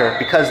know better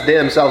because they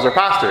themselves are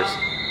pastors.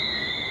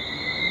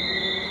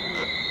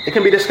 It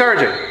can be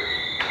discouraging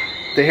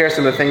to hear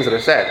some of the things that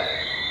are said.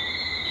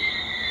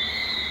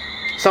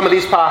 Some of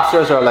these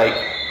pastors are like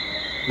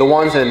the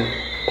ones in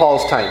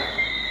Paul's time,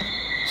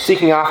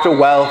 seeking after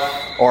wealth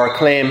or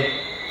acclaim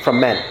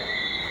from men.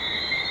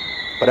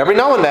 But every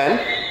now and then,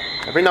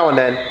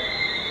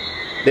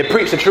 they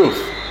preach the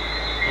truth.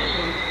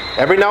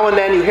 Every now and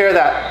then you hear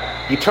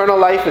that eternal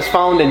life is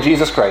found in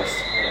Jesus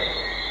Christ.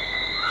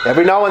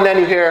 Every now and then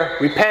you hear,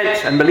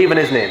 repent and believe in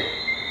his name.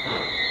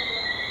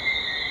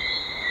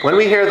 When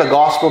we hear the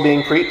gospel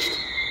being preached,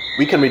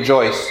 we can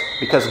rejoice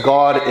because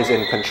God is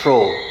in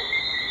control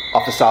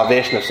of the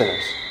salvation of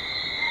sinners.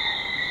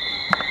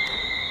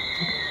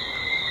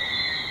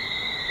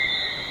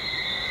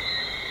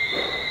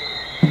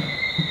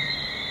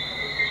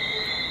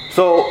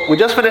 So we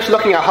just finished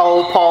looking at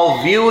how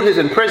Paul viewed his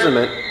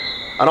imprisonment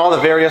and all the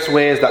various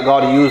ways that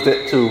God used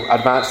it to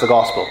advance the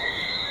gospel.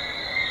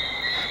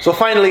 So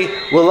finally,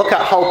 we'll look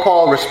at how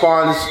Paul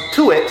responds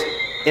to it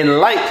in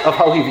light of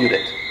how he viewed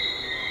it.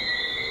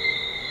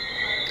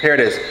 Here it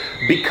is.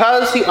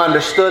 Because he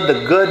understood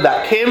the good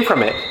that came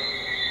from it,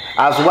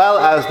 as well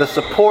as the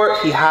support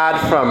he had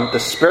from the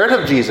Spirit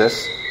of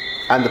Jesus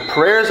and the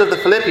prayers of the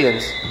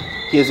Philippians,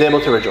 he is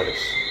able to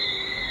rejoice.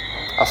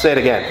 I'll say it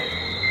again.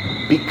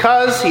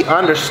 Because he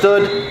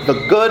understood the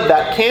good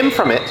that came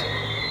from it,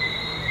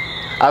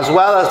 as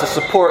well as the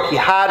support he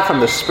had from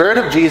the Spirit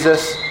of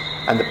Jesus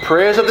and the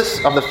prayers of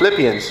the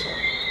Philippians,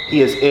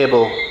 he is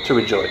able to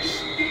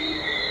rejoice.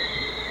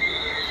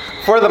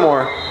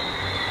 Furthermore,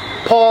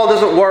 Paul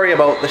doesn't worry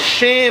about the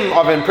shame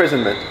of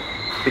imprisonment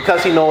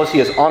because he knows he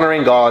is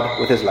honoring God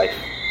with his life.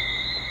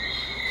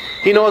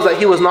 He knows that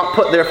he was not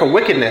put there for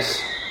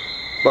wickedness,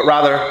 but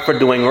rather for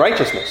doing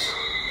righteousness.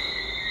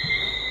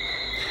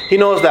 He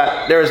knows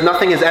that there is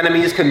nothing his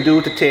enemies can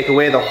do to take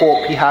away the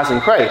hope he has in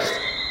Christ.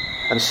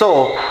 And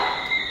so,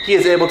 he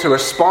is able to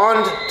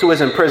respond to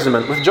his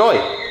imprisonment with joy.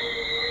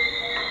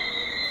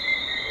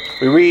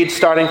 We read,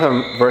 starting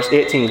from verse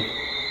 18,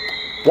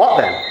 "What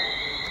then?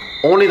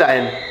 Only that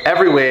in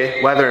every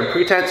way, whether in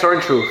pretense or in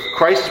truth,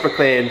 Christ is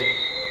proclaimed,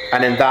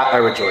 and in that I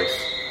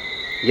rejoice.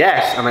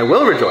 Yes, and I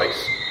will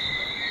rejoice.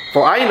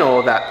 For I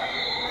know that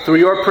through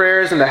your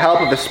prayers and the help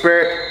of the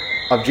Spirit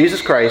of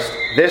Jesus Christ,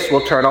 this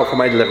will turn out for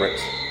my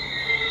deliverance.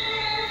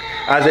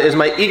 As it is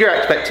my eager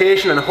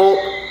expectation and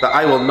hope that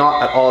I will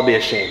not at all be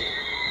ashamed,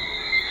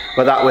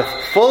 but that with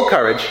full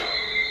courage,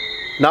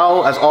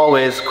 now as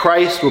always,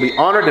 Christ will be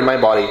honored in my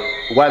body,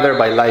 whether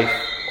by life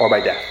or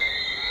by death."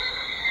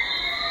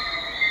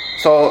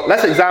 So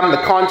let's examine the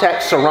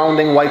context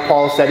surrounding why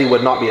Paul said he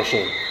would not be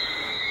ashamed.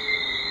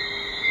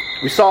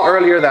 We saw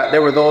earlier that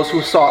there were those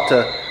who sought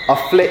to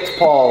afflict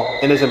Paul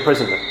in his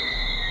imprisonment.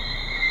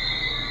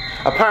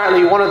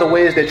 Apparently, one of the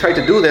ways they tried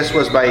to do this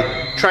was by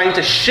trying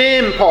to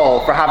shame Paul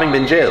for having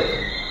been jailed.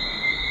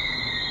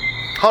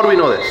 How do we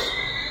know this?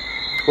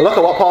 Well, look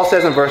at what Paul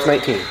says in verse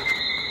 19.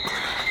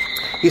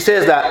 He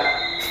says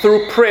that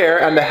through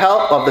prayer and the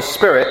help of the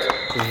Spirit,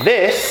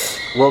 this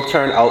will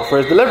turn out for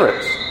his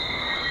deliverance.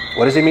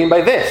 What does he mean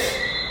by this?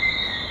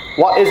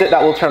 What is it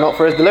that will turn out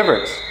for his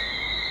deliverance?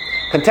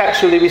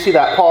 Contextually, we see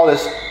that Paul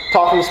is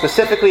talking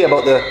specifically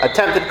about the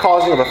attempted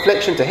causing of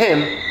affliction to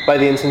him by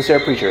the insincere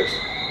preachers.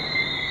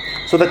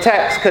 So the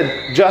text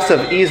could just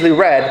have easily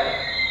read,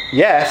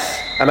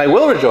 "Yes, and I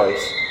will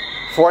rejoice,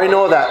 for I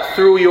know that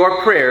through your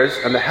prayers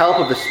and the help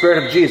of the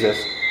Spirit of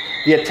Jesus,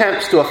 the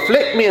attempts to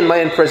afflict me in my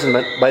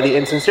imprisonment by the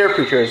insincere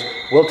preachers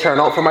will turn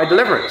out for my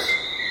deliverance."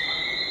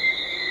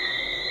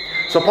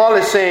 So Paul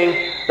is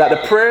saying that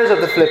the prayers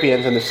of the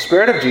Philippians and the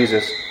Spirit of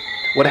Jesus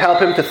would help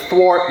him to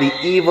thwart the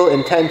evil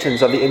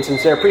intentions of the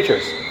insincere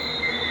preachers.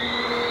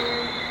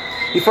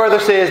 He further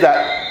says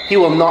that he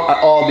will not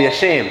at all be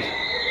ashamed.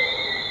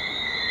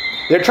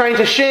 They're trying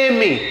to shame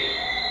me,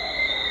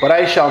 but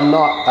I shall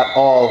not at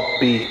all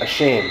be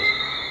ashamed.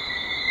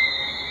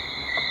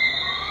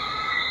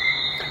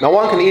 Now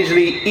one can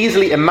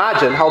easily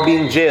imagine how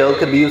being jailed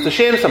could be used to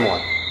shame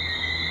someone.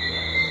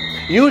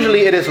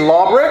 Usually it is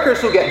lawbreakers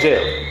who get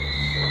jailed.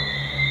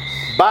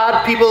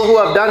 Bad people who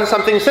have done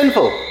something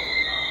sinful.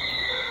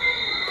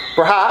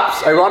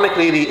 Perhaps,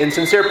 ironically, the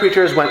insincere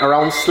preachers went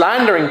around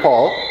slandering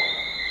Paul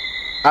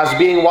as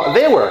being what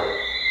they were: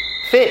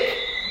 fake,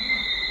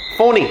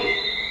 phony.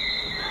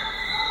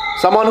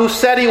 Someone who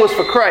said he was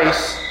for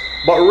Christ,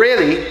 but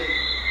really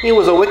he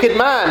was a wicked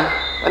man,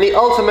 and he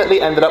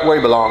ultimately ended up where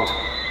he belonged,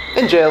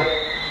 in jail.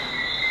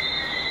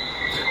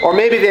 Or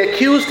maybe they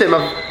accused him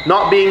of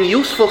not being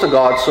useful to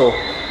God, so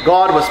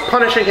God was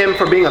punishing him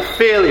for being a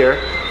failure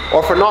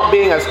or for not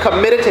being as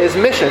committed to his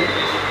mission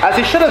as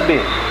he should have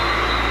been.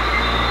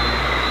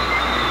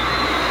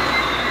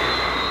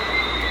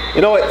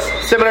 You know, it's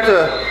similar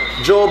to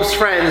Job's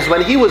friends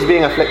when he was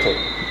being afflicted.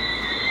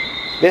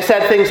 They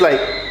said things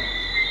like,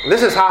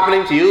 "This is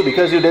happening to you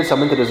because you did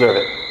something to deserve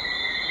it."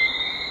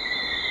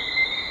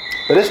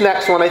 But this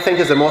next one I think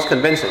is the most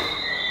convincing.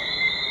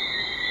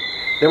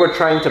 They were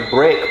trying to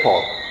break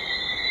Paul,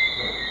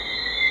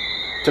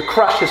 to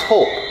crush his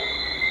hope,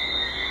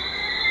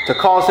 to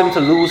cause him to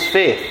lose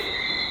faith,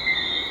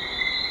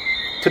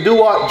 to do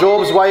what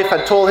Job's wife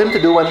had told him to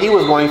do when he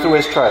was going through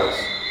his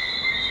trials: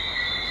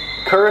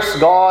 curse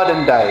God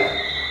and die.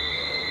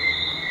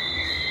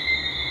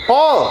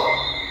 "Paul,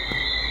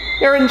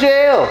 you're in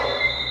jail.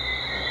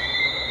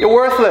 You're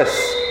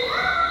worthless.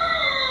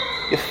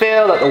 You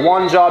failed at the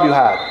one job you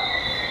had.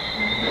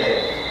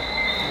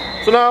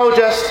 So now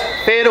just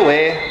fade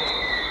away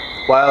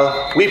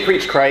while we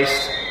preach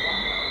Christ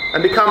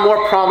and become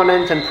more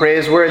prominent and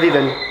praiseworthy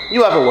than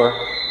you ever were.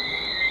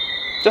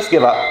 Just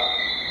give up.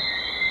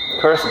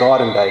 Curse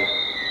God and die."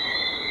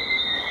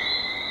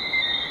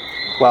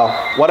 Well,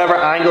 whatever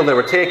angle they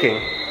were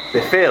taking,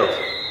 they failed.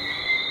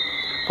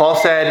 Paul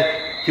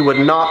said he would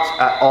not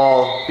at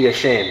all be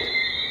ashamed.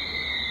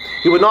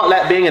 He would not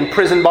let being in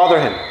prison bother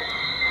him.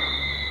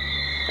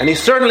 And he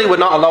certainly would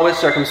not allow his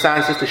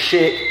circumstances to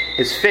shake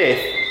his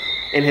faith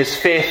in his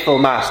faithful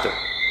master.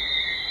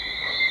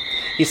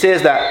 He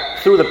says that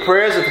through the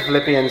prayers of the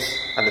Philippians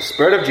and the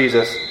Spirit of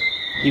Jesus,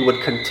 he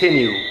would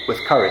continue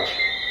with courage.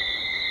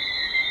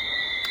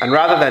 And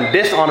rather than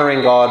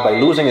dishonoring God by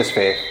losing his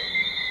faith,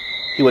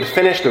 he would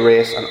finish the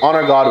race and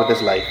honor God with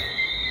his life,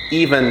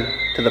 even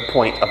to the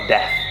point of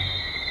death.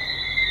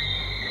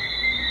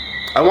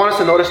 I want us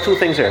to notice two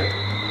things here.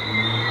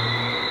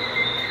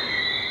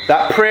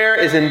 That prayer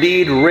is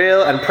indeed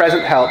real and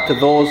present help to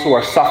those who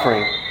are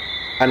suffering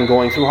and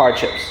going through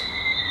hardships.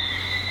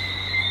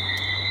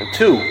 And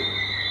two,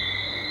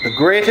 the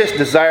greatest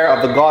desire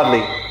of the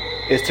godly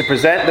is to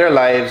present their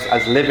lives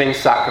as living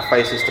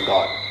sacrifices to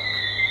God.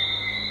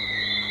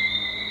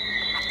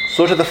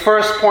 So to the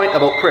first point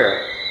about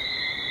prayer,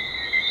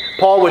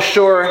 Paul was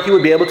sure he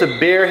would be able to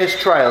bear his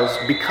trials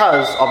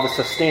because of the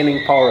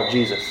sustaining power of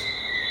Jesus.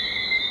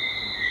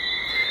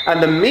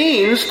 And the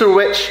means through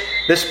which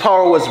this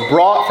power was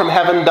brought from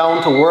heaven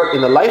down to work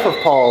in the life of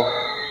Paul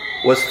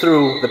was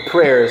through the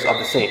prayers of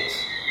the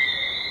saints.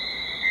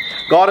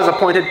 God has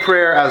appointed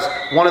prayer as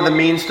one of the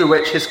means through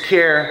which his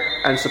care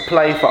and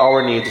supply for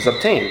our needs is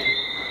obtained.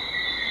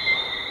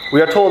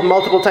 We are told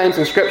multiple times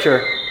in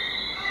Scripture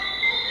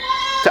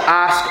to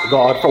ask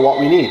God for what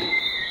we need.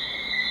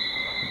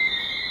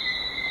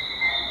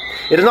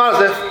 It is not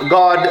as if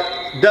God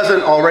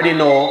doesn't already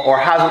know or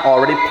hasn't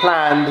already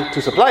planned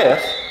to supply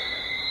us,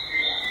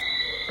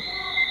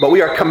 but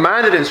we are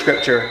commanded in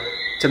Scripture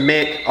to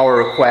make our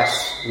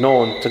requests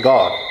known to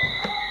God.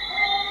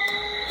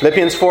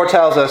 Philippians 4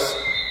 tells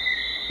us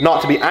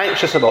not to be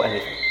anxious about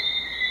anything,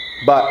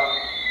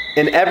 but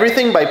in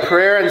everything by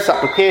prayer and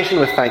supplication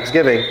with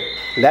thanksgiving,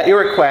 let your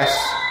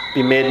requests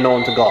be made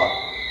known to God.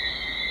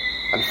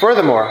 And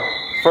furthermore,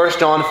 1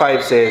 John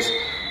 5 says,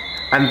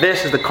 "And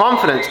this is the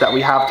confidence that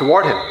we have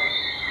toward him,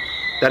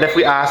 that if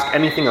we ask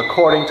anything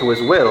according to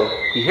his will,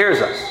 he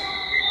hears us.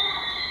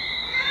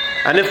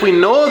 And if we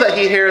know that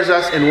he hears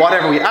us in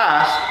whatever we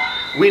ask,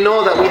 we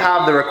know that we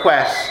have the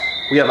requests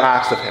we have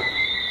asked of him."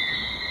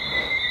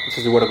 This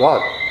is the word of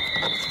God.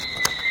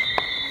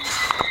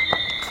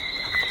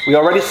 We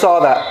already saw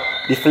that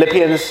that the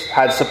Philippians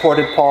had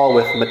supported Paul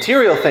with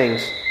material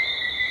things,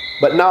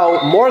 but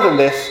now, more than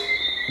this,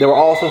 they were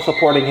also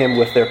supporting him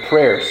with their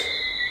prayers.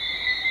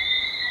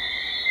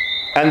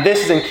 And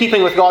this is in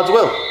keeping with God's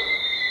will,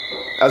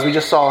 as we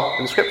just saw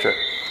in Scripture.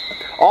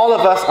 All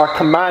of us are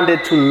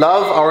commanded to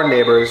love our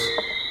neighbors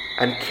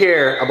and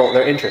care about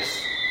their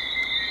interests.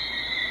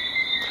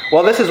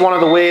 Well, this is one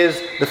of the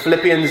ways the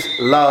Philippians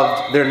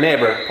loved their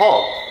neighbor,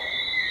 Paul.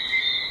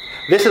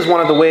 This is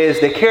one of the ways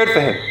they cared for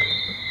him.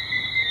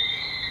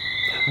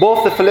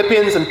 Both the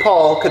Philippians and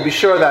Paul could be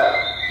sure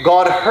that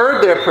God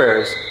heard their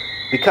prayers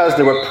because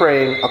they were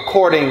praying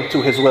according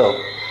to his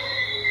will.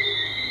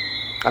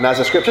 And as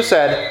the Scripture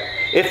said,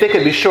 if they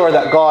could be sure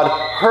that God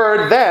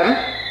heard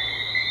them,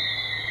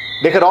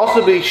 they could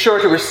also be sure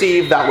to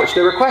receive that which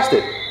they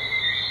requested,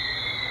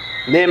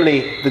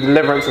 namely the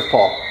deliverance of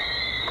Paul.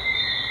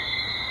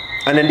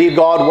 And indeed,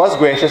 God was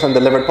gracious and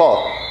delivered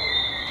Paul.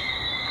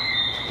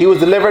 He was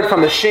delivered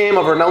from the shame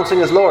of renouncing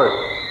his Lord,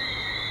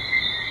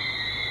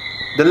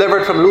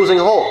 delivered from losing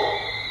hope,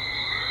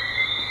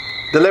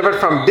 delivered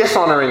from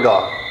dishonoring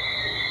God.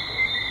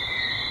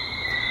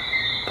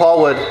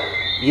 Paul would,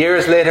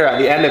 years later at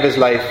the end of his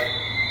life,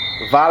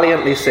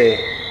 valiantly say,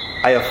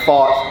 "I have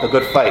fought the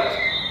good fight.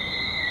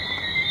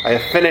 I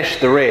have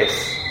finished the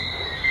race.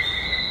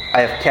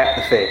 I have kept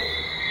the faith."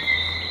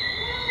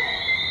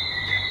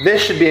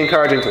 This should be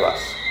encouraging to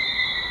us.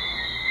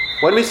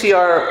 When we see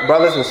our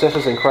brothers and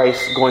sisters in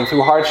Christ going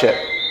through hardship,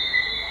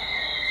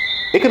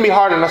 it can be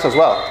hard on us as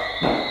well.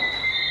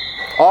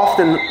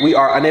 Often we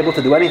are unable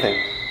to do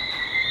anything.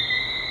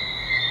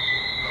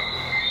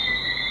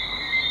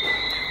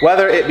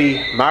 Whether it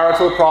be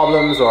marital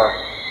problems or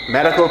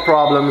medical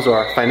problems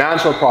or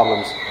financial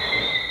problems,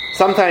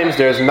 sometimes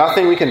there's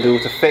nothing we can do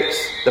to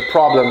fix the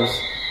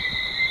problems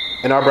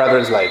in our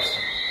brethren's lives.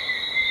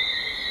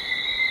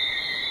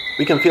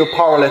 We can feel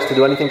powerless to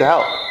do anything to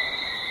help.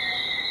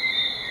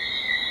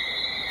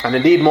 And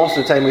indeed, most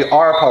of the time we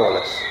are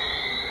powerless.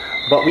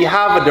 But we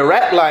have a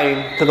direct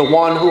line to the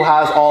one who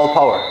has all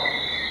power.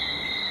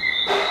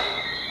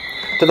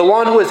 To the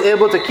one who is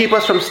able to keep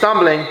us from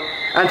stumbling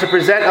and to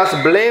present us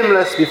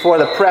blameless before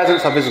the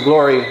presence of his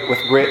glory with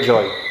great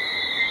joy.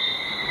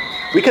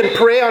 We can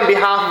pray on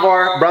behalf of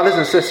our brothers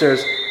and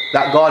sisters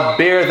that God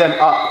bear them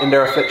up in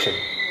their affliction,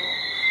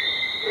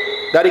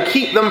 that he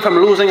keep them from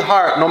losing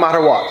heart no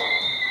matter what.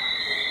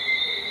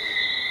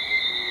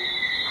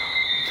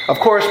 Of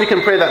course, we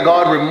can pray that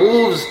God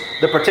removes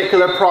the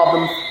particular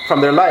problem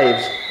from their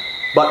lives,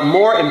 but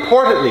more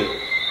importantly,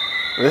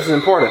 and this is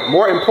important,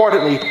 more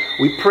importantly,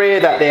 we pray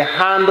that they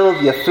handle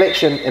the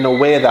affliction in a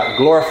way that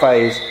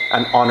glorifies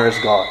and honors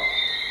God.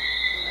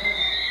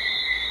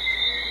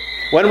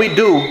 When we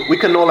do, we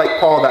can know, like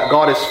Paul, that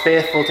God is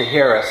faithful to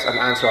hear us and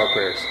answer our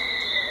prayers.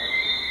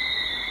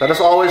 Let us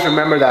always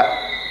remember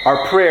that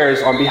our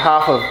prayers on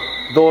behalf of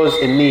those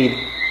in need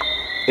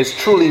is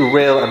truly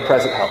real and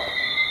present help.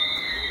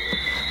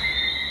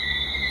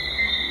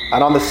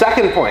 And on the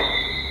second point,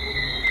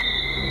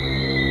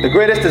 the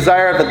greatest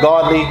desire of the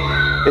godly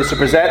is to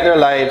present their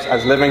lives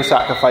as living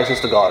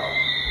sacrifices to God.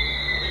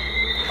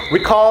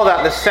 Recall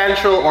that the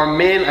central or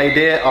main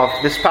idea of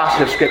this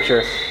passage of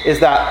Scripture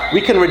is that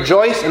we can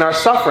rejoice in our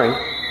suffering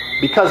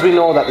because we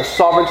know that the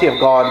sovereignty of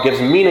God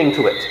gives meaning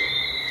to it.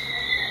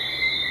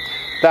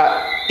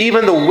 That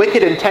even the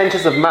wicked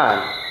intentions of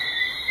man,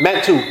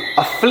 meant to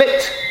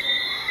afflict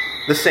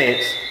the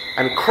saints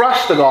and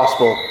crush the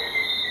gospel,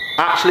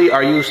 actually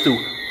are used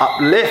to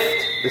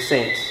uplift the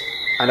saints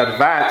and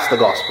advance the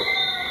gospel.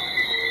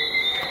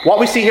 What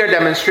we see here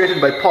demonstrated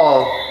by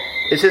Paul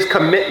is his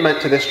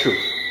commitment to this truth.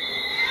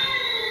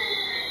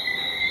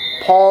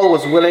 Paul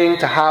was willing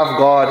to have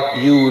God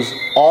use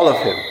all of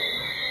him,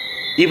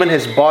 even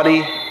his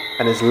body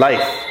and his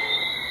life,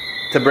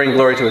 to bring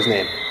glory to his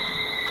name.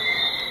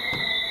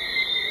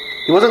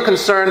 He wasn't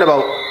concerned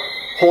about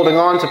holding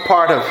on to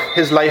part of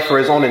his life for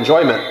his own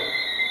enjoyment,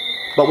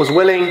 but was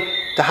willing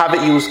to have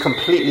it used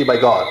completely by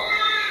God,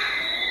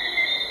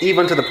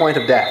 even to the point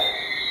of death.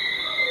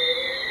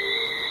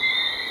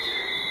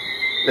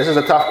 This is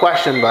a tough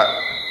question,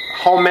 but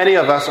how many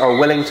of us are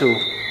willing to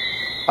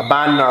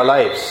abandon our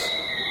lives,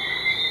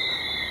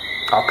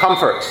 our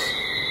comforts,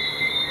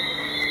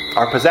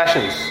 our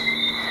possessions,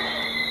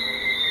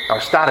 our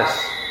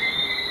status,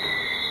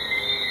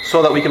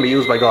 so that we can be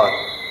used by God?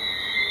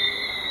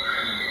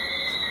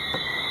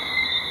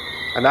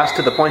 And that's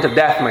to the point of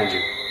death, mind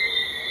you.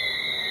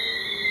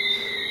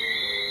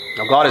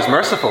 Now, God is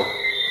merciful.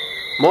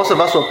 Most of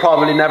us will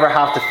probably never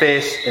have to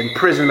face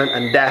imprisonment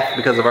and death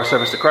because of our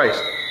service to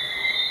Christ.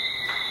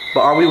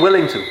 But are we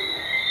willing to?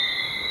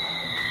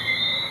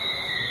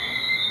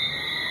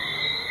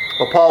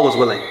 Well, Paul was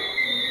willing.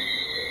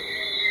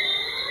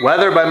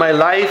 Whether by my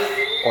life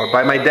or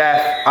by my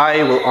death,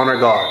 I will honor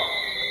God.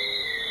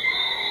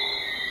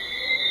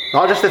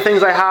 Not just the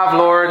things I have,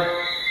 Lord,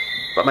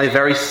 but my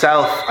very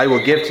self I will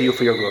give to you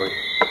for your glory.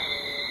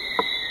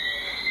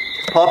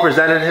 Paul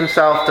presented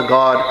himself to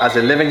God as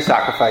a living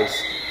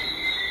sacrifice,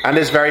 and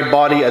his very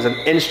body as an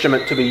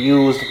instrument to be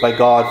used by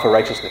God for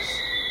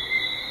righteousness.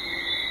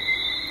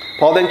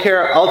 Paul didn't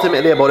care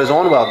ultimately about his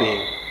own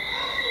well-being,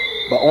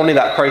 but only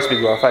that Christ be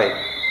glorified.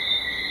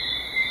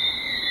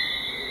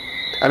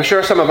 I'm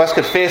sure some of us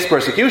could face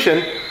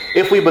persecution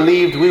if we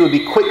believed we would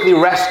be quickly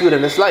rescued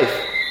in this life.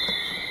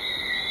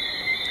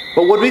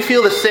 But would we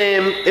feel the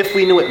same if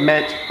we knew it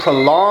meant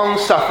prolonged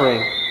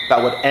suffering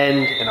that would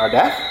end in our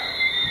death?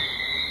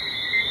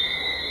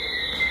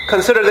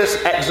 Consider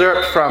this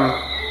excerpt from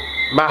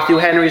Matthew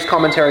Henry's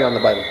commentary on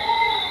the Bible.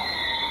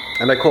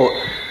 And I quote,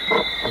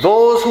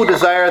 "Those who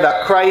desire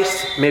that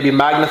Christ may be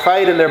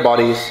magnified in their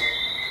bodies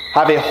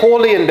have a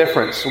holy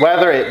indifference,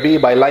 whether it be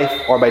by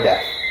life or by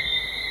death.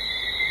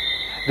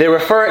 They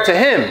refer it to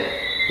Him,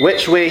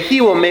 which way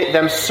He will make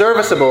them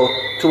serviceable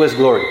to His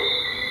glory,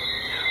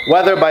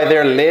 whether by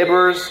their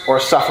labors or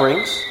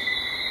sufferings,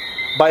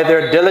 by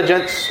their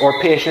diligence or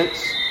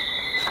patience,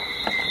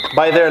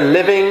 by their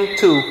living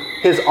to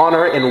His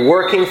honor in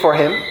working for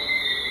Him,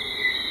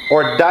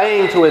 or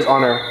dying to His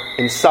honor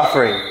in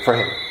suffering for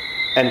Him."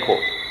 End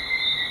quote.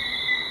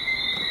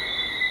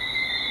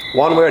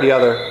 One way or the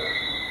other,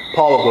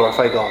 Paul will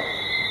glorify God.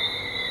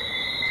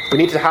 We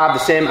need to have the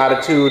same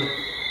attitude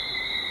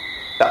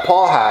that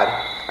Paul had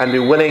and be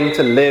willing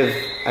to live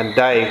and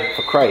die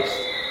for Christ,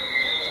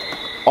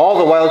 all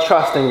the while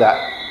trusting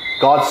that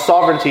God's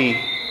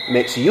sovereignty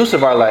makes use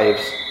of our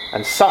lives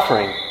and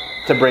suffering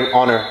to bring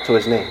honor to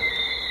His name.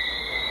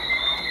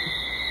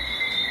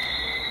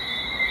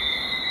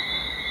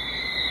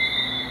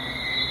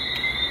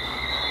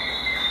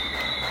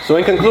 So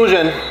in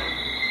conclusion,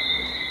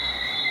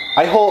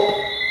 I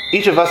hope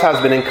each of us has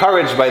been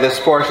encouraged by this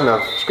portion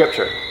of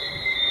Scripture,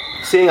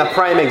 seeing a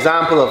prime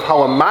example of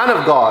how a man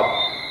of God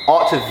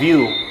ought to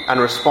view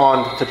and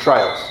respond to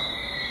trials.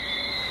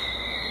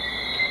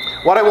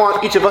 What I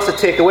want each of us to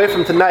take away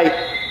from tonight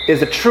is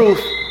the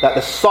truth that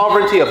the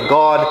sovereignty of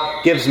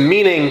God gives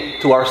meaning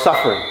to our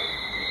suffering,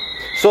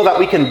 so that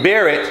we can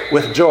bear it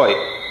with joy.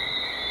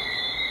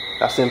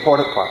 That's the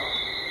important part.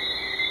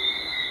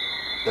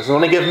 It doesn't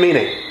only give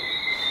meaning,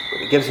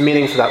 but it gives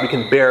meaning so that we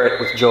can bear it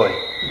with joy.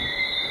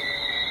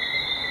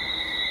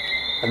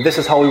 And this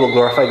is how we will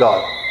glorify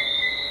God.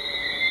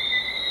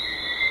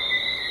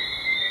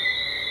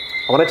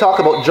 When I talk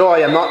about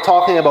joy, I'm not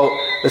talking about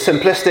the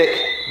simplistic,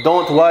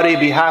 don't worry,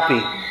 be happy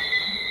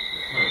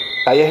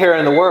that you hear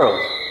in the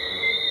world.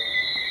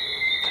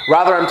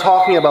 Rather, I'm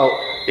talking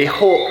about a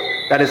hope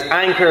that is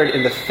anchored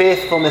in the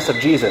faithfulness of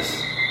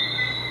Jesus.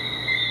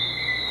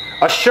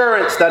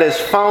 Assurance that is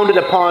founded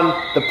upon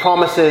the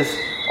promises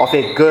of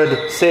a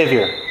good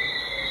Savior.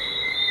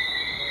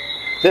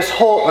 This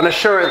hope and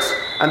assurance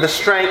and the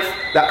strength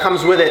that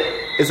comes with it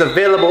is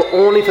available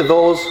only to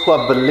those who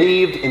have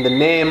believed in the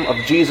name of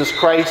Jesus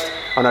Christ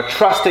and are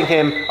trusting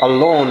Him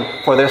alone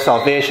for their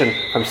salvation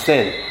from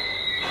sin.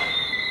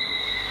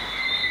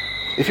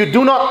 If you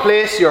do not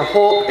place your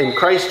hope in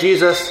Christ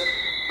Jesus,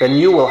 then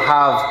you will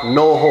have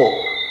no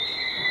hope.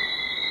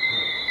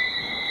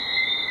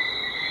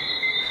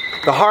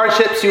 The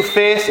hardships you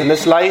face in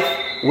this life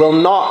will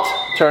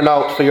not turn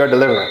out for your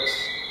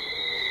deliverance.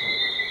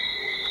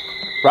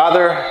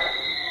 Rather,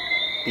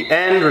 the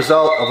end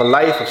result of a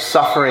life of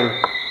suffering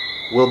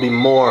will be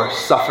more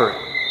suffering.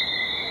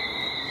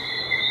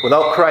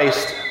 Without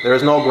Christ, there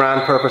is no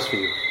grand purpose for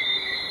you.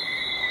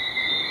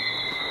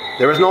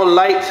 There is no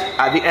light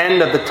at the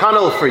end of the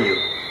tunnel for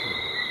you.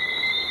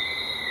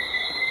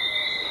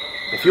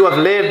 If you have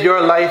lived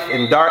your life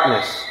in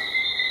darkness,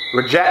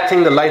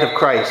 rejecting the light of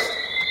Christ,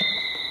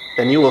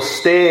 then you will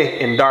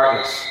stay in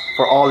darkness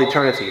for all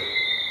eternity,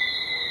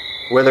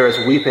 where there is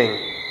weeping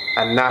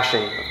and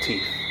gnashing of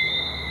teeth.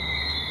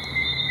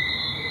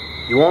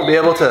 You won't be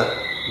able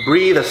to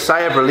breathe a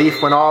sigh of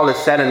relief when all is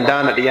said and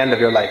done at the end of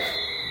your life.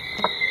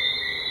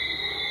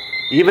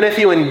 Even if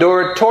you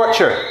endured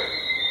torture,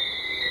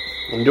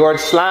 endured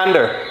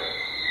slander,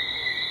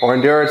 or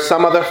endured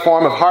some other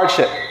form of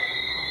hardship,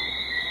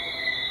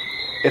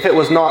 if it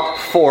was not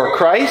for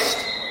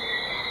Christ,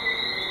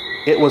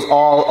 it was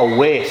all a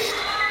waste.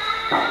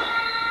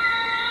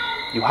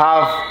 You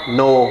have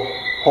no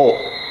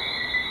hope.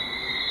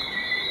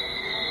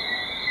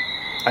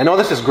 I know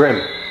this is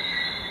grim.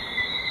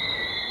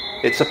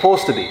 It's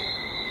supposed to be.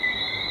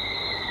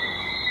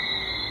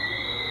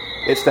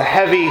 It's the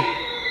heavy,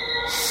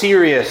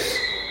 serious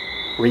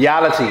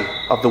reality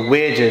of the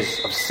wages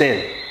of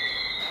sin.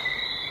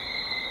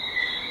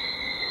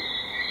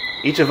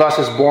 Each of us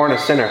is born a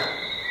sinner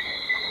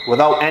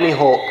without any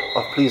hope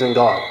of pleasing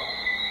God.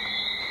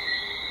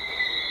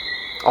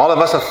 All of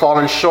us have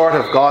fallen short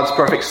of God's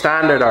perfect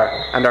standard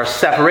and are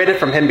separated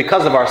from Him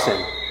because of our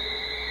sin.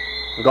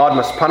 God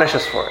must punish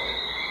us for it.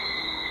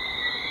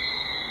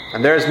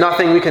 And there is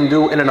nothing we can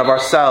do in and of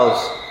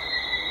ourselves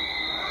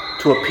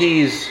to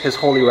appease His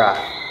holy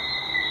wrath.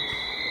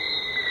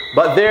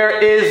 But there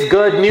is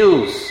good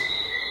news.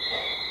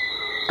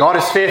 God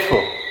is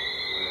faithful.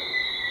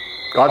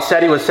 God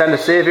said He would send a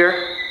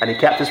Savior, and He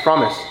kept His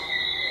promise.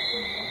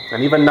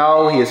 And even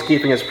now He is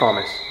keeping His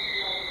promise.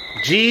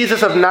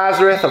 Jesus of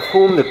Nazareth, of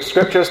whom the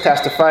Scriptures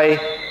testify,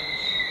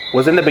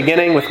 was in the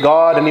beginning with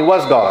God, and He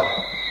was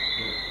God.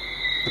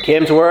 He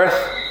came to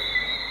earth,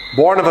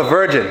 born of a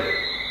virgin,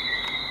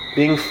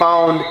 being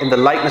found in the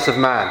likeness of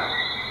man,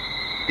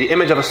 the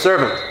image of a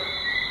servant.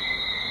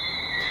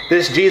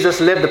 This Jesus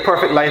lived the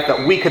perfect life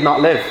that we could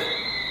not live,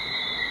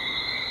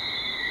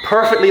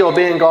 perfectly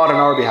obeying God on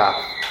our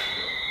behalf.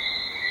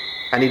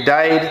 And he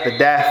died the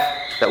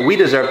death that we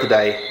deserve to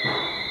die,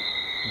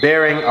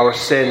 bearing our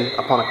sin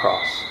upon a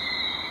cross.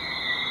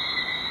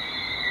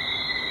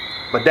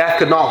 But death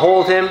could not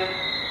hold him,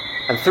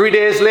 and 3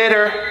 days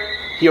later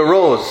he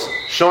arose,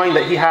 showing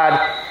that he had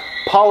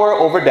power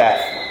over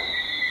death,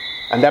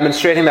 and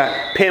demonstrating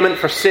that payment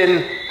for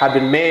sin had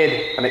been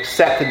made and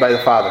accepted by the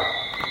Father.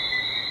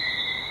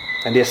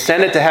 And he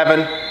ascended to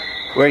heaven,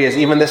 where he is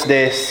even this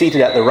day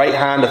seated at the right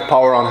hand of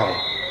power on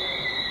high.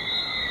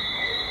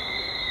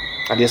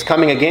 And he is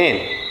coming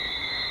again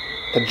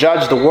to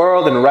judge the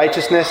world in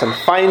righteousness and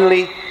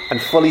finally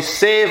and fully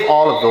save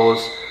all of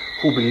those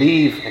who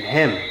believe in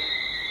him.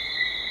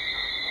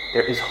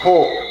 There is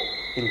hope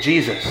in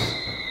Jesus.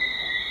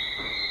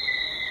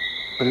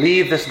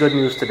 Believe this good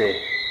news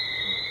today.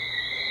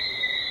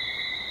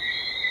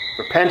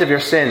 Repent of your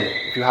sin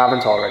if you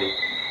haven't already.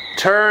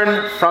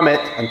 Turn from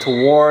it and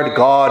toward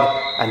God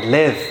and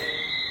live.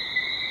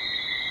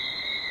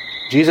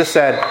 Jesus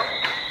said,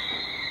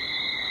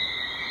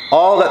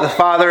 "All that the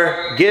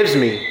Father gives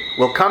me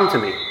will come to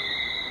me,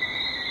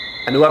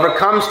 and whoever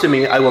comes to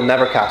me I will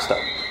never cast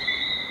out.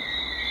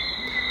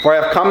 For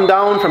I have come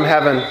down from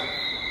heaven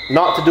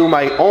not to do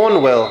my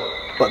own will,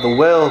 but the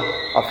will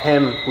of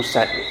him who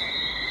sent me.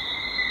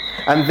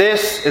 And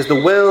this is the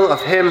will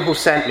of him who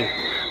sent me,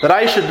 that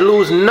I should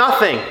lose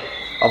nothing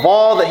of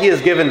all that he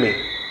has given me,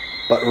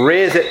 but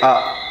raise it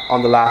up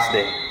on the last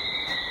day.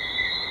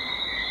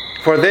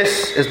 For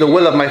this is the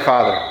will of my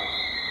Father,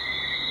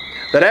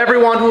 that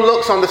everyone who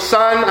looks on the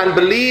Son and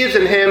believes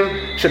in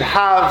him should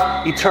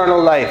have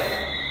eternal life,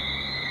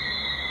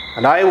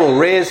 and I will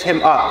raise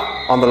him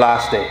up on the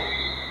last day."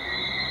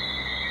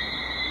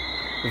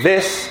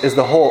 This is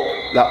the hope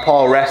that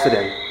Paul rested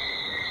in.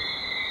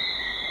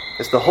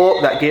 It's the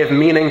hope that gave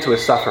meaning to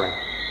his suffering.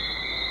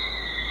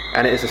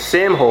 And it is the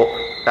same hope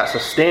that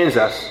sustains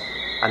us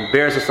and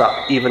bears us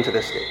up even to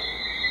this day.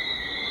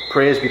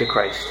 Praise be to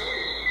Christ.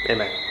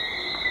 Amen.